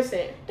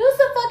embarrassing. Do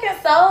some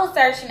fucking soul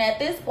searching at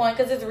this point,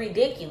 because it's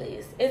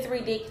ridiculous. It's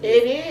ridiculous.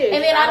 It is.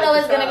 And then I know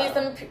it's going to be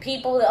some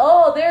people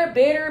that, they're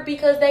bitter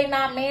because they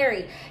not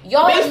married.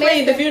 Y'all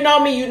please, if you know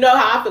me, you know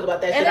how I feel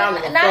about that shit.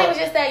 And not even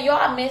just that,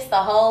 y'all missed the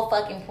whole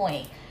fucking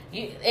point.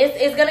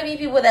 It's gonna be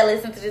people that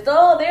listen to this.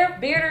 Oh, they're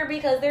bitter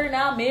because they're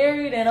not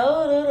married, and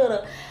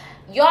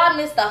y'all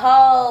missed the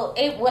whole.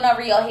 It went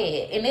over your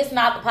head, and it's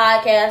not the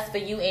podcast for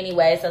you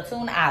anyway. So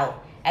tune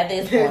out at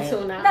this point.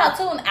 Tune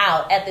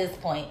out at this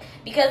point,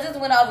 because this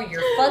went over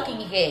your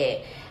fucking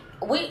head.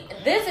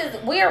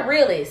 We're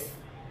realists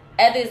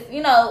at this.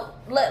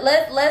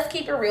 Let's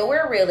keep it real.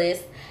 We're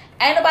realists.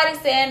 Ain't nobody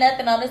saying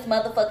nothing on this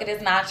motherfucker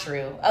that's not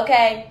true.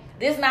 Okay.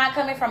 This not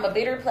coming from a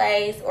bitter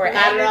place or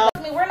anger.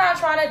 I mean, we're not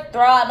trying to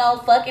throw out no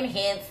fucking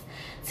hints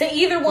to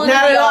either one of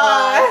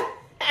y'all.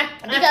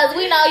 Because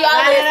we know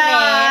y'all listening.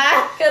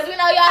 This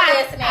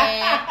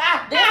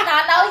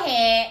not no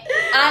hint.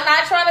 I'm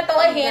not trying to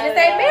throw a hint and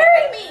say,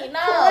 marry me.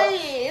 No.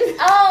 Please.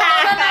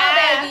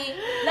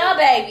 No,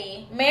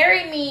 baby.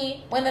 Marry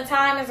me when the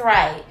time is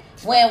right.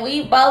 When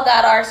we both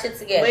got our shit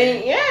together.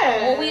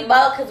 When we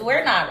both, because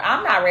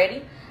I'm not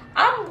ready.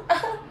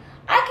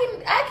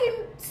 I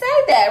can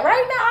say that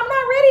right now. I'm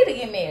not ready to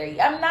get married.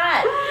 I'm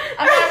not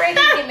ready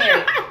to get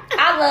married.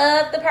 I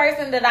love the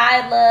person that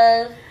I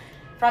love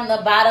from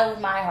the bottom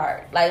of my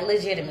heart, like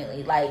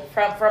legitimately, like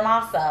from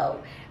my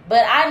soul.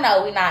 But I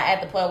know we're not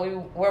at the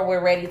point where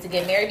we're ready to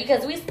get married,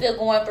 because we still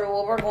going through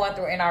what we're going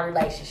through in our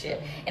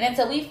relationship. And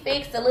until we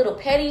fix the little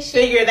petty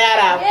shit, figure that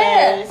out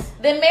first,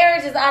 then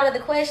marriage is out of the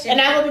question. And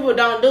that's what people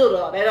don't do,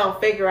 though. They don't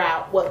figure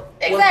out what's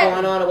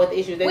going on or what the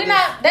issues.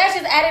 That's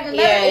just adding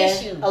another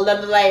issue,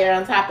 another layer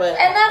on top of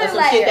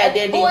some shit that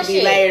didn't need to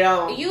be layered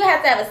on. You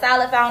have to have a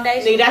solid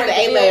foundation. That's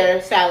the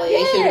 8-layer salad.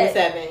 It should be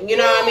 7. You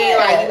know what I mean?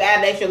 Like, you add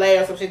an extra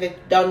layer on some shit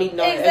that don't need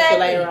no extra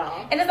layer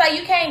on. And it's like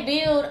you can't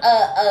build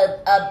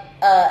a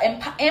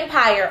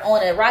empire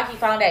on a rocky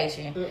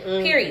foundation.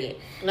 Period.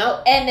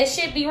 Nope. And the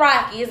shit be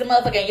rocky as a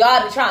motherfucker.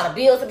 Y'all be trying to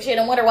build some shit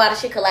and wonder why the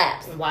shit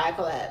collapsed. Why it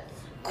collapsed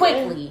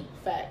quickly?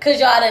 Cause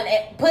y'all done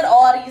put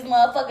all these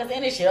motherfuckers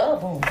in this shit. Oh,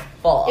 boom,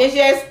 fall. It's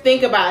just,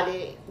 think about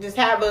it. Just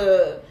have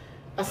a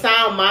a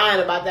sound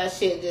mind about that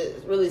shit.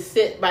 Just really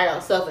sit by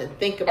yourself and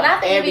think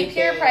about everything. And I think it'd be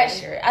peer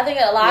pressure. I think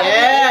a lot of it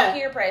is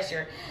peer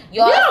pressure.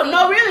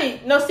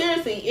 No,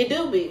 seriously, it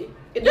do be.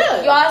 It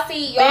does. Y'all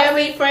see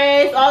family,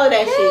 friends, all of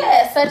that shit.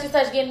 Yeah, such and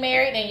such getting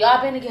married, and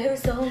y'all been together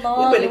so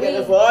long. We've been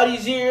together for all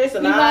these years,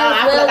 and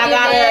I feel like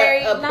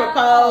I gotta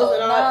propose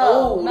and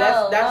all.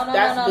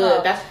 That's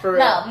good. That's for real.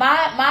 No,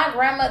 my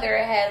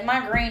grandmother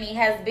my granny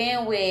has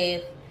been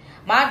with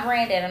my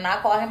granddad, and I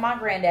call him my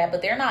granddad,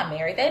 but they're not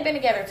married. They've been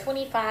together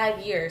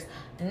 25 years.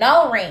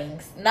 No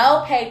rings,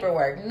 no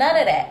paperwork, none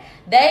of that.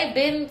 They've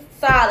been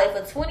solid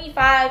for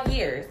 25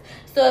 years.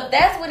 So if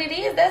that's what it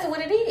is, that's what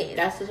it is.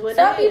 That's just what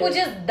Some people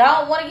just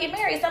don't want to get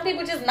married. Some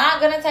people just not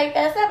going to take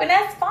that step, and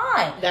that's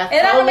fine. That's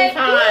totally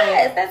fine.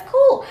 Yes, that's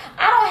cool.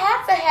 I don't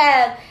have to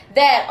have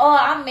that,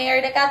 I'm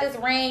married, I got this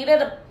ring.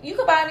 You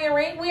could buy me a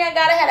ring. We ain't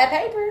got to have that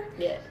paper.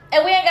 Yeah.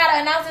 And we ain't got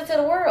to announce it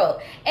to the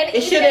world. And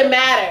it shouldn't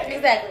matter.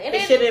 Exactly. And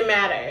it shouldn't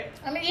matter.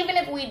 I mean, even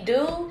if we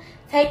do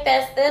take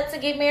that step to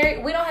get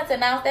married, we don't have to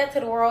announce that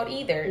to the world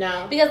either.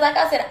 No. Because like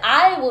I said,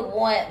 I would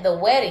want the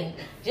wedding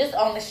just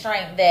on the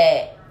strength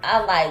that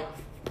I like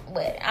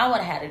I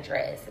want to have a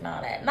dress and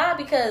all that. Not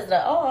because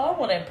I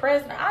want to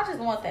impress. I just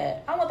want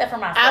that. I want that for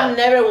myself. I've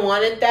never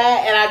wanted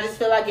that, and I just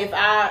feel like if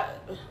I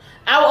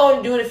would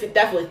only do it if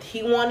that's what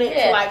he wanted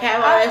to like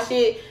have all that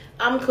shit.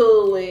 I'm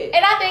cool with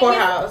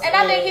courthouse.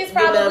 I think he's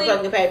probably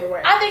fucking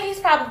paperwork. I think he's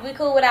probably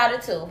cool without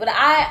it too. But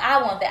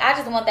I want that. I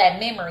just want that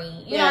memory.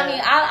 You know what I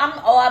mean?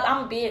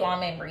 I'm big on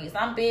memories.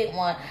 I'm big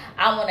on.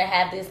 I want to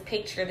have this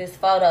picture, this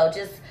photo,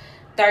 just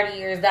 30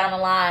 years down the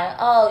line.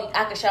 Oh,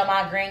 I could show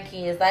my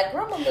grandkids. Like,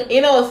 grandma look.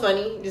 You know what's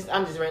funny?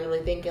 I'm just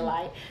randomly thinking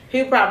like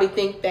people probably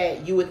think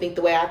that you would think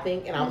the way I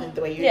think, and I would think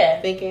the way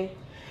you're thinking.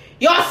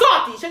 Y'all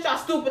salty. Shut y'all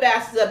stupid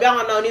asses up. Y'all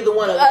don't know neither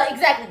one of them.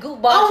 Exactly.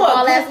 Goofballs.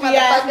 All ass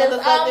motherfuckers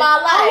all my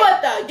life.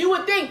 What the? You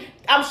would think.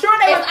 I'm sure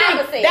they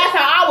would think that's how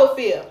I would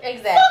feel.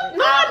 Exactly.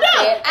 No, I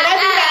don't. And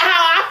that's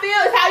how I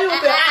feel is how you would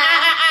feel.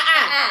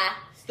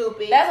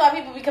 Stupid. That's why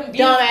people be confused.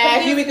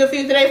 Dumbass. You be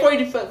confused today for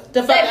you to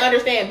fucking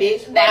understand,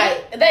 bitch.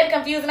 They be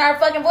confusing our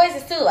fucking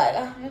voices too. Like,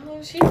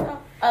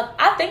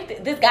 I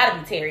think this gotta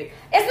be Terry.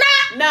 It's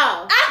not.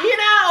 No.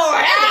 No,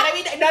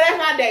 that's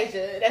not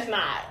Deja. That's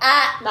not.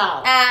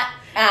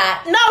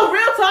 No,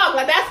 real talk.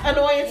 Like, that's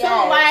annoying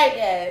too. Like,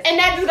 and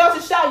that just goes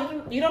to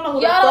show you don't know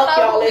who the fuck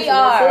y'all listen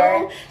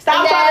to.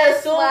 Stop trying to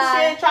assume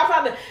shit. Stop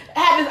trying to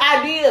have this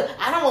idea.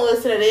 I don't want to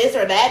listen to this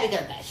or that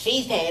because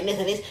she's saying this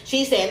and this.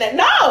 She's saying that.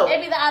 No.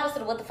 It'd be the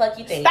opposite of what the fuck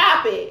you think.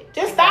 Stop it.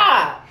 Just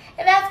stop.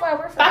 And that's why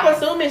we're friends. Stop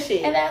assuming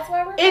shit. And that's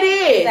why we're friends. It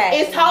is. Exactly.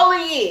 It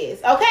totally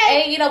is.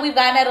 Okay? And, we've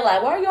gotten at it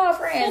like, why are y'all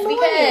friends?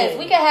 Because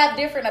we can have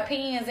different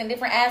opinions and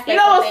different aspects. You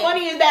know what's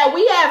funny is that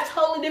we have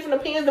totally different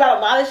opinions about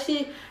a lot of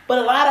shit, but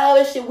a lot of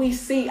other shit we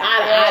see eye to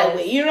eye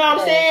with. You know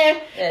what I'm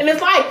saying? Yes. And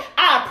it's like,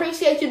 I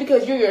appreciate you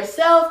because you're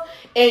yourself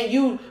and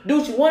you do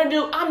what you want to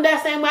do. I'm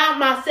that same way. I'm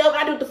myself.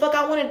 I do what the fuck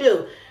I want to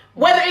do.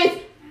 Whether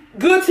it's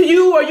good to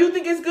you or you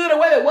think it's good or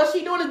whether what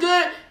she doing is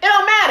good, it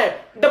don't matter.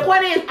 The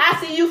point is, I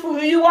see you for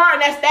who you are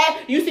and that's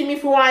that. You see me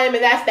for who I am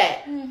and that's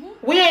that.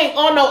 Mm-hmm. We ain't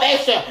on no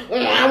extra.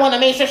 I want to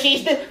make sure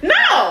she's this.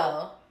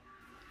 No.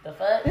 The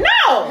fuck?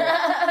 No.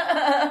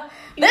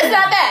 This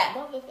not that.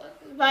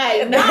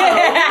 Like, no.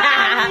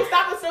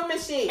 Stop assuming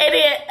shit.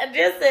 And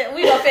then,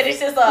 we gonna finish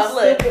this off.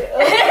 Look.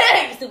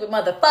 You stupid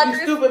motherfuckers. You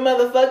stupid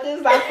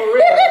motherfuckers. Like, for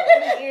real.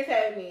 It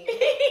irritates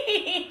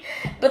me.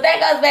 But that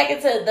goes back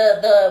into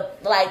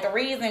the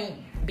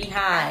reason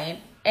behind,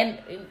 and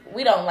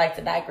we don't like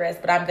to digress,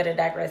 but I'm gonna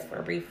digress for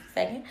a brief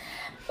second.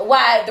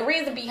 Why the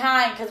reason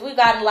behind? Because we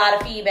got a lot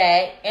of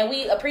feedback, and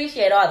we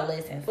appreciate all the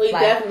listens. We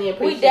definitely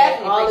appreciate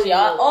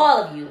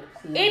all of you.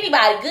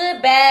 Anybody,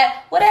 good,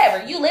 bad,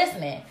 whatever. You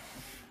listening?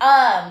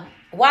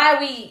 Why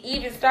we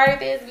even started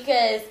this?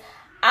 Because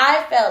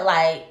I felt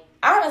like.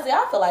 Honestly,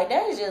 I feel like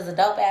Deja is a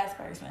dope ass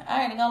person.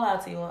 I ain't gonna lie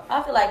to you.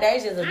 I feel like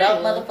Deja is a dope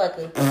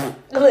motherfucker.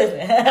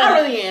 Listen, I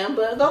really am,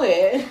 but go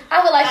ahead.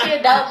 I feel like she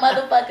a dope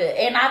motherfucker,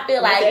 and I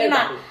feel like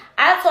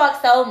I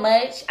talk so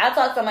much. I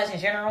talk so much in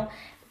general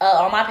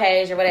on my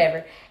page or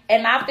whatever,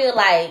 and I feel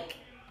like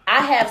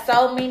I have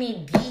so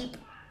many deep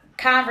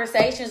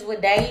conversations with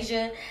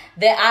Deja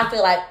that I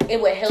feel like it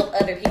would help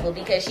other people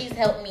because she's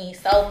helped me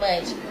so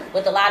much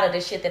with a lot of the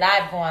shit that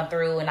I've gone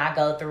through and I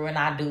go through and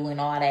I do and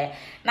all that.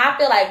 And I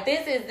feel like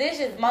this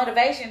is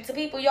motivation to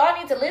people. Y'all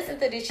need to listen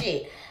to this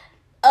shit.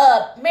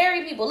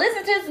 Married people,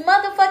 listen to this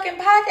motherfucking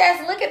podcast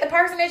and look at the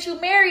person that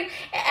you married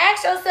and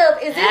ask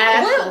yourself,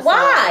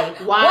 why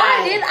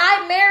did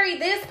I marry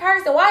this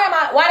person?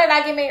 Why did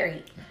I get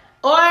married?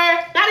 Or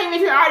not even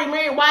if you're already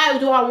married, why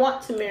do I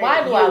want to marry?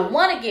 Why do I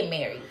want to get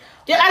married?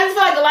 I just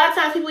feel like a lot of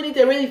times people need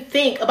to really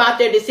think about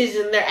their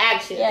decisions and their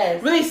actions.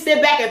 Yes. Really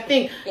sit back and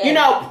think.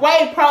 Yes.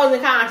 Weigh pros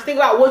and cons. Think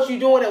about what you're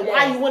doing and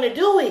why you want to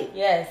do it.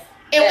 Yes.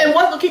 And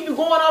what's going to keep you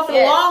going on for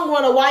the long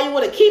run or why you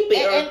want to keep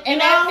it. And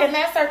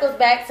that circles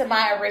back to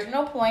my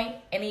original point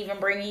and even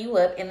bringing you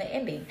up in the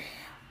ending.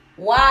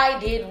 Why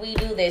did we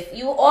do this?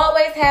 You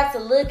always have to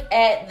look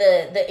at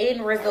the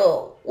end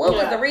result. What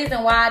was the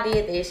reason why I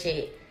did this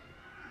shit?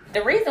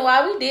 the reason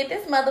why we did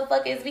this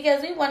motherfucker is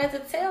because we wanted to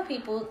tell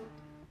people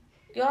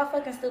y'all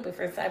fucking stupid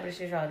for the type of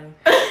shit y'all do.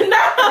 No.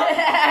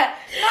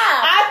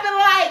 I feel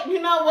like,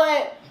 you know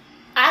what?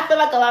 I feel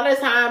like a lot of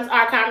times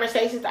our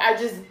conversations are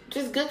just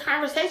good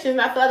conversations.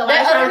 I feel like a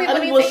lot of times other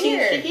people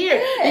should hear.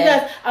 Yeah.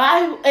 Because a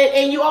lot of people,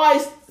 and you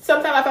always,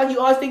 sometimes I feel like you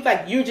always think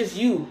like you're just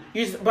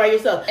by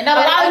yourself. And a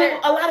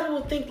lot of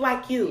people think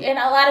like you. And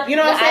a lot of people, you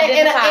know what I'm saying?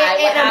 And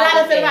a lot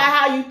of things about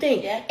how you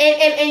think. Yeah.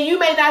 And you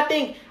may not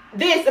think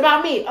this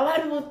about me. A lot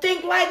of people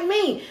think like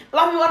me. A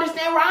lot of people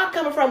understand where I'm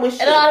coming from with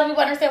shit. And a lot of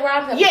people understand where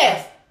I'm coming from.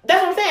 Yes.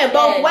 That's what I'm saying.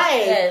 Both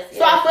ways. Yes,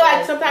 so I feel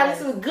like sometimes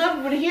this is good for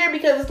people to hear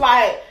because it's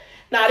like,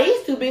 now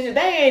these two bitches, they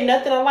ain't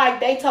nothing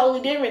alike. They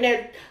totally different.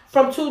 They're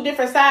from two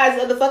different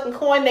sides of the fucking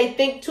coin. They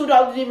think two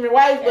totally different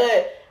ways,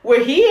 but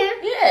we're here.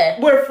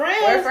 Yeah. We're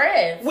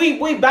friends.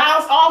 We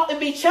bounce off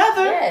of each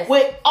other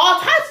with all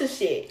types of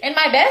shit. And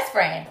my best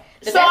friend.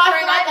 So I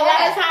feel like a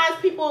lot of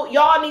times people,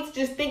 y'all need to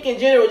just think in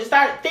general. Just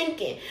start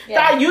thinking.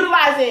 Yeah. Start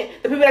utilizing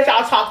the people that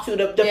y'all talk to,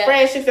 the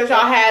friendships that y'all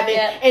have,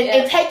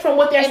 and take from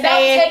what they're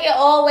saying. Don't take it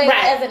always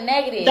as a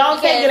negative.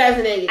 Don't take it as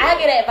a negative. I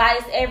get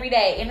advice every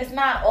day, and it's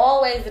not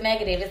always a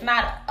negative. It's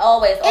not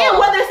always. And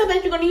whether it's something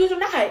you're going to use or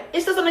not,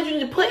 it's still something you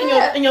need to put in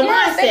your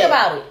mindset. Think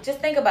about it. Just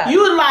think about it.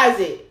 Utilize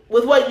it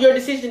with what your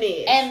decision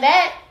is. And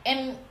that,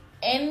 in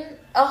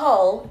a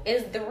whole,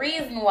 is the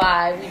reason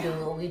why we do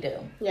what we do.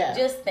 Yeah.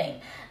 Just think.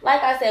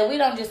 Like I said, we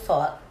don't just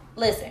talk.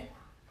 Listen.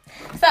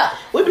 So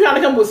we be trying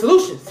to come up with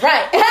solutions.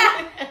 Right.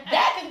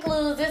 That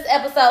concludes this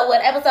episode.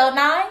 What, episode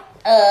 9?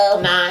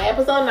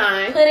 Episode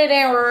 9. Put it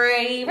in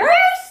reverse.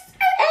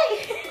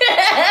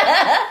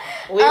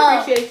 We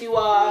appreciate you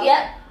all.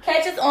 Yep.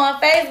 Catch us on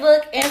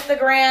Facebook,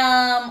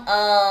 Instagram,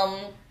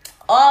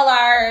 all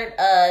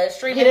our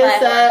streaming platforms.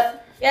 Hit us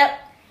up. Yep.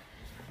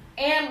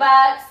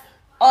 Inbox,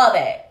 all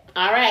that.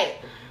 All right.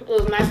 It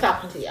was nice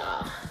talking to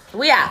y'all.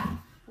 We out.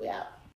 We out.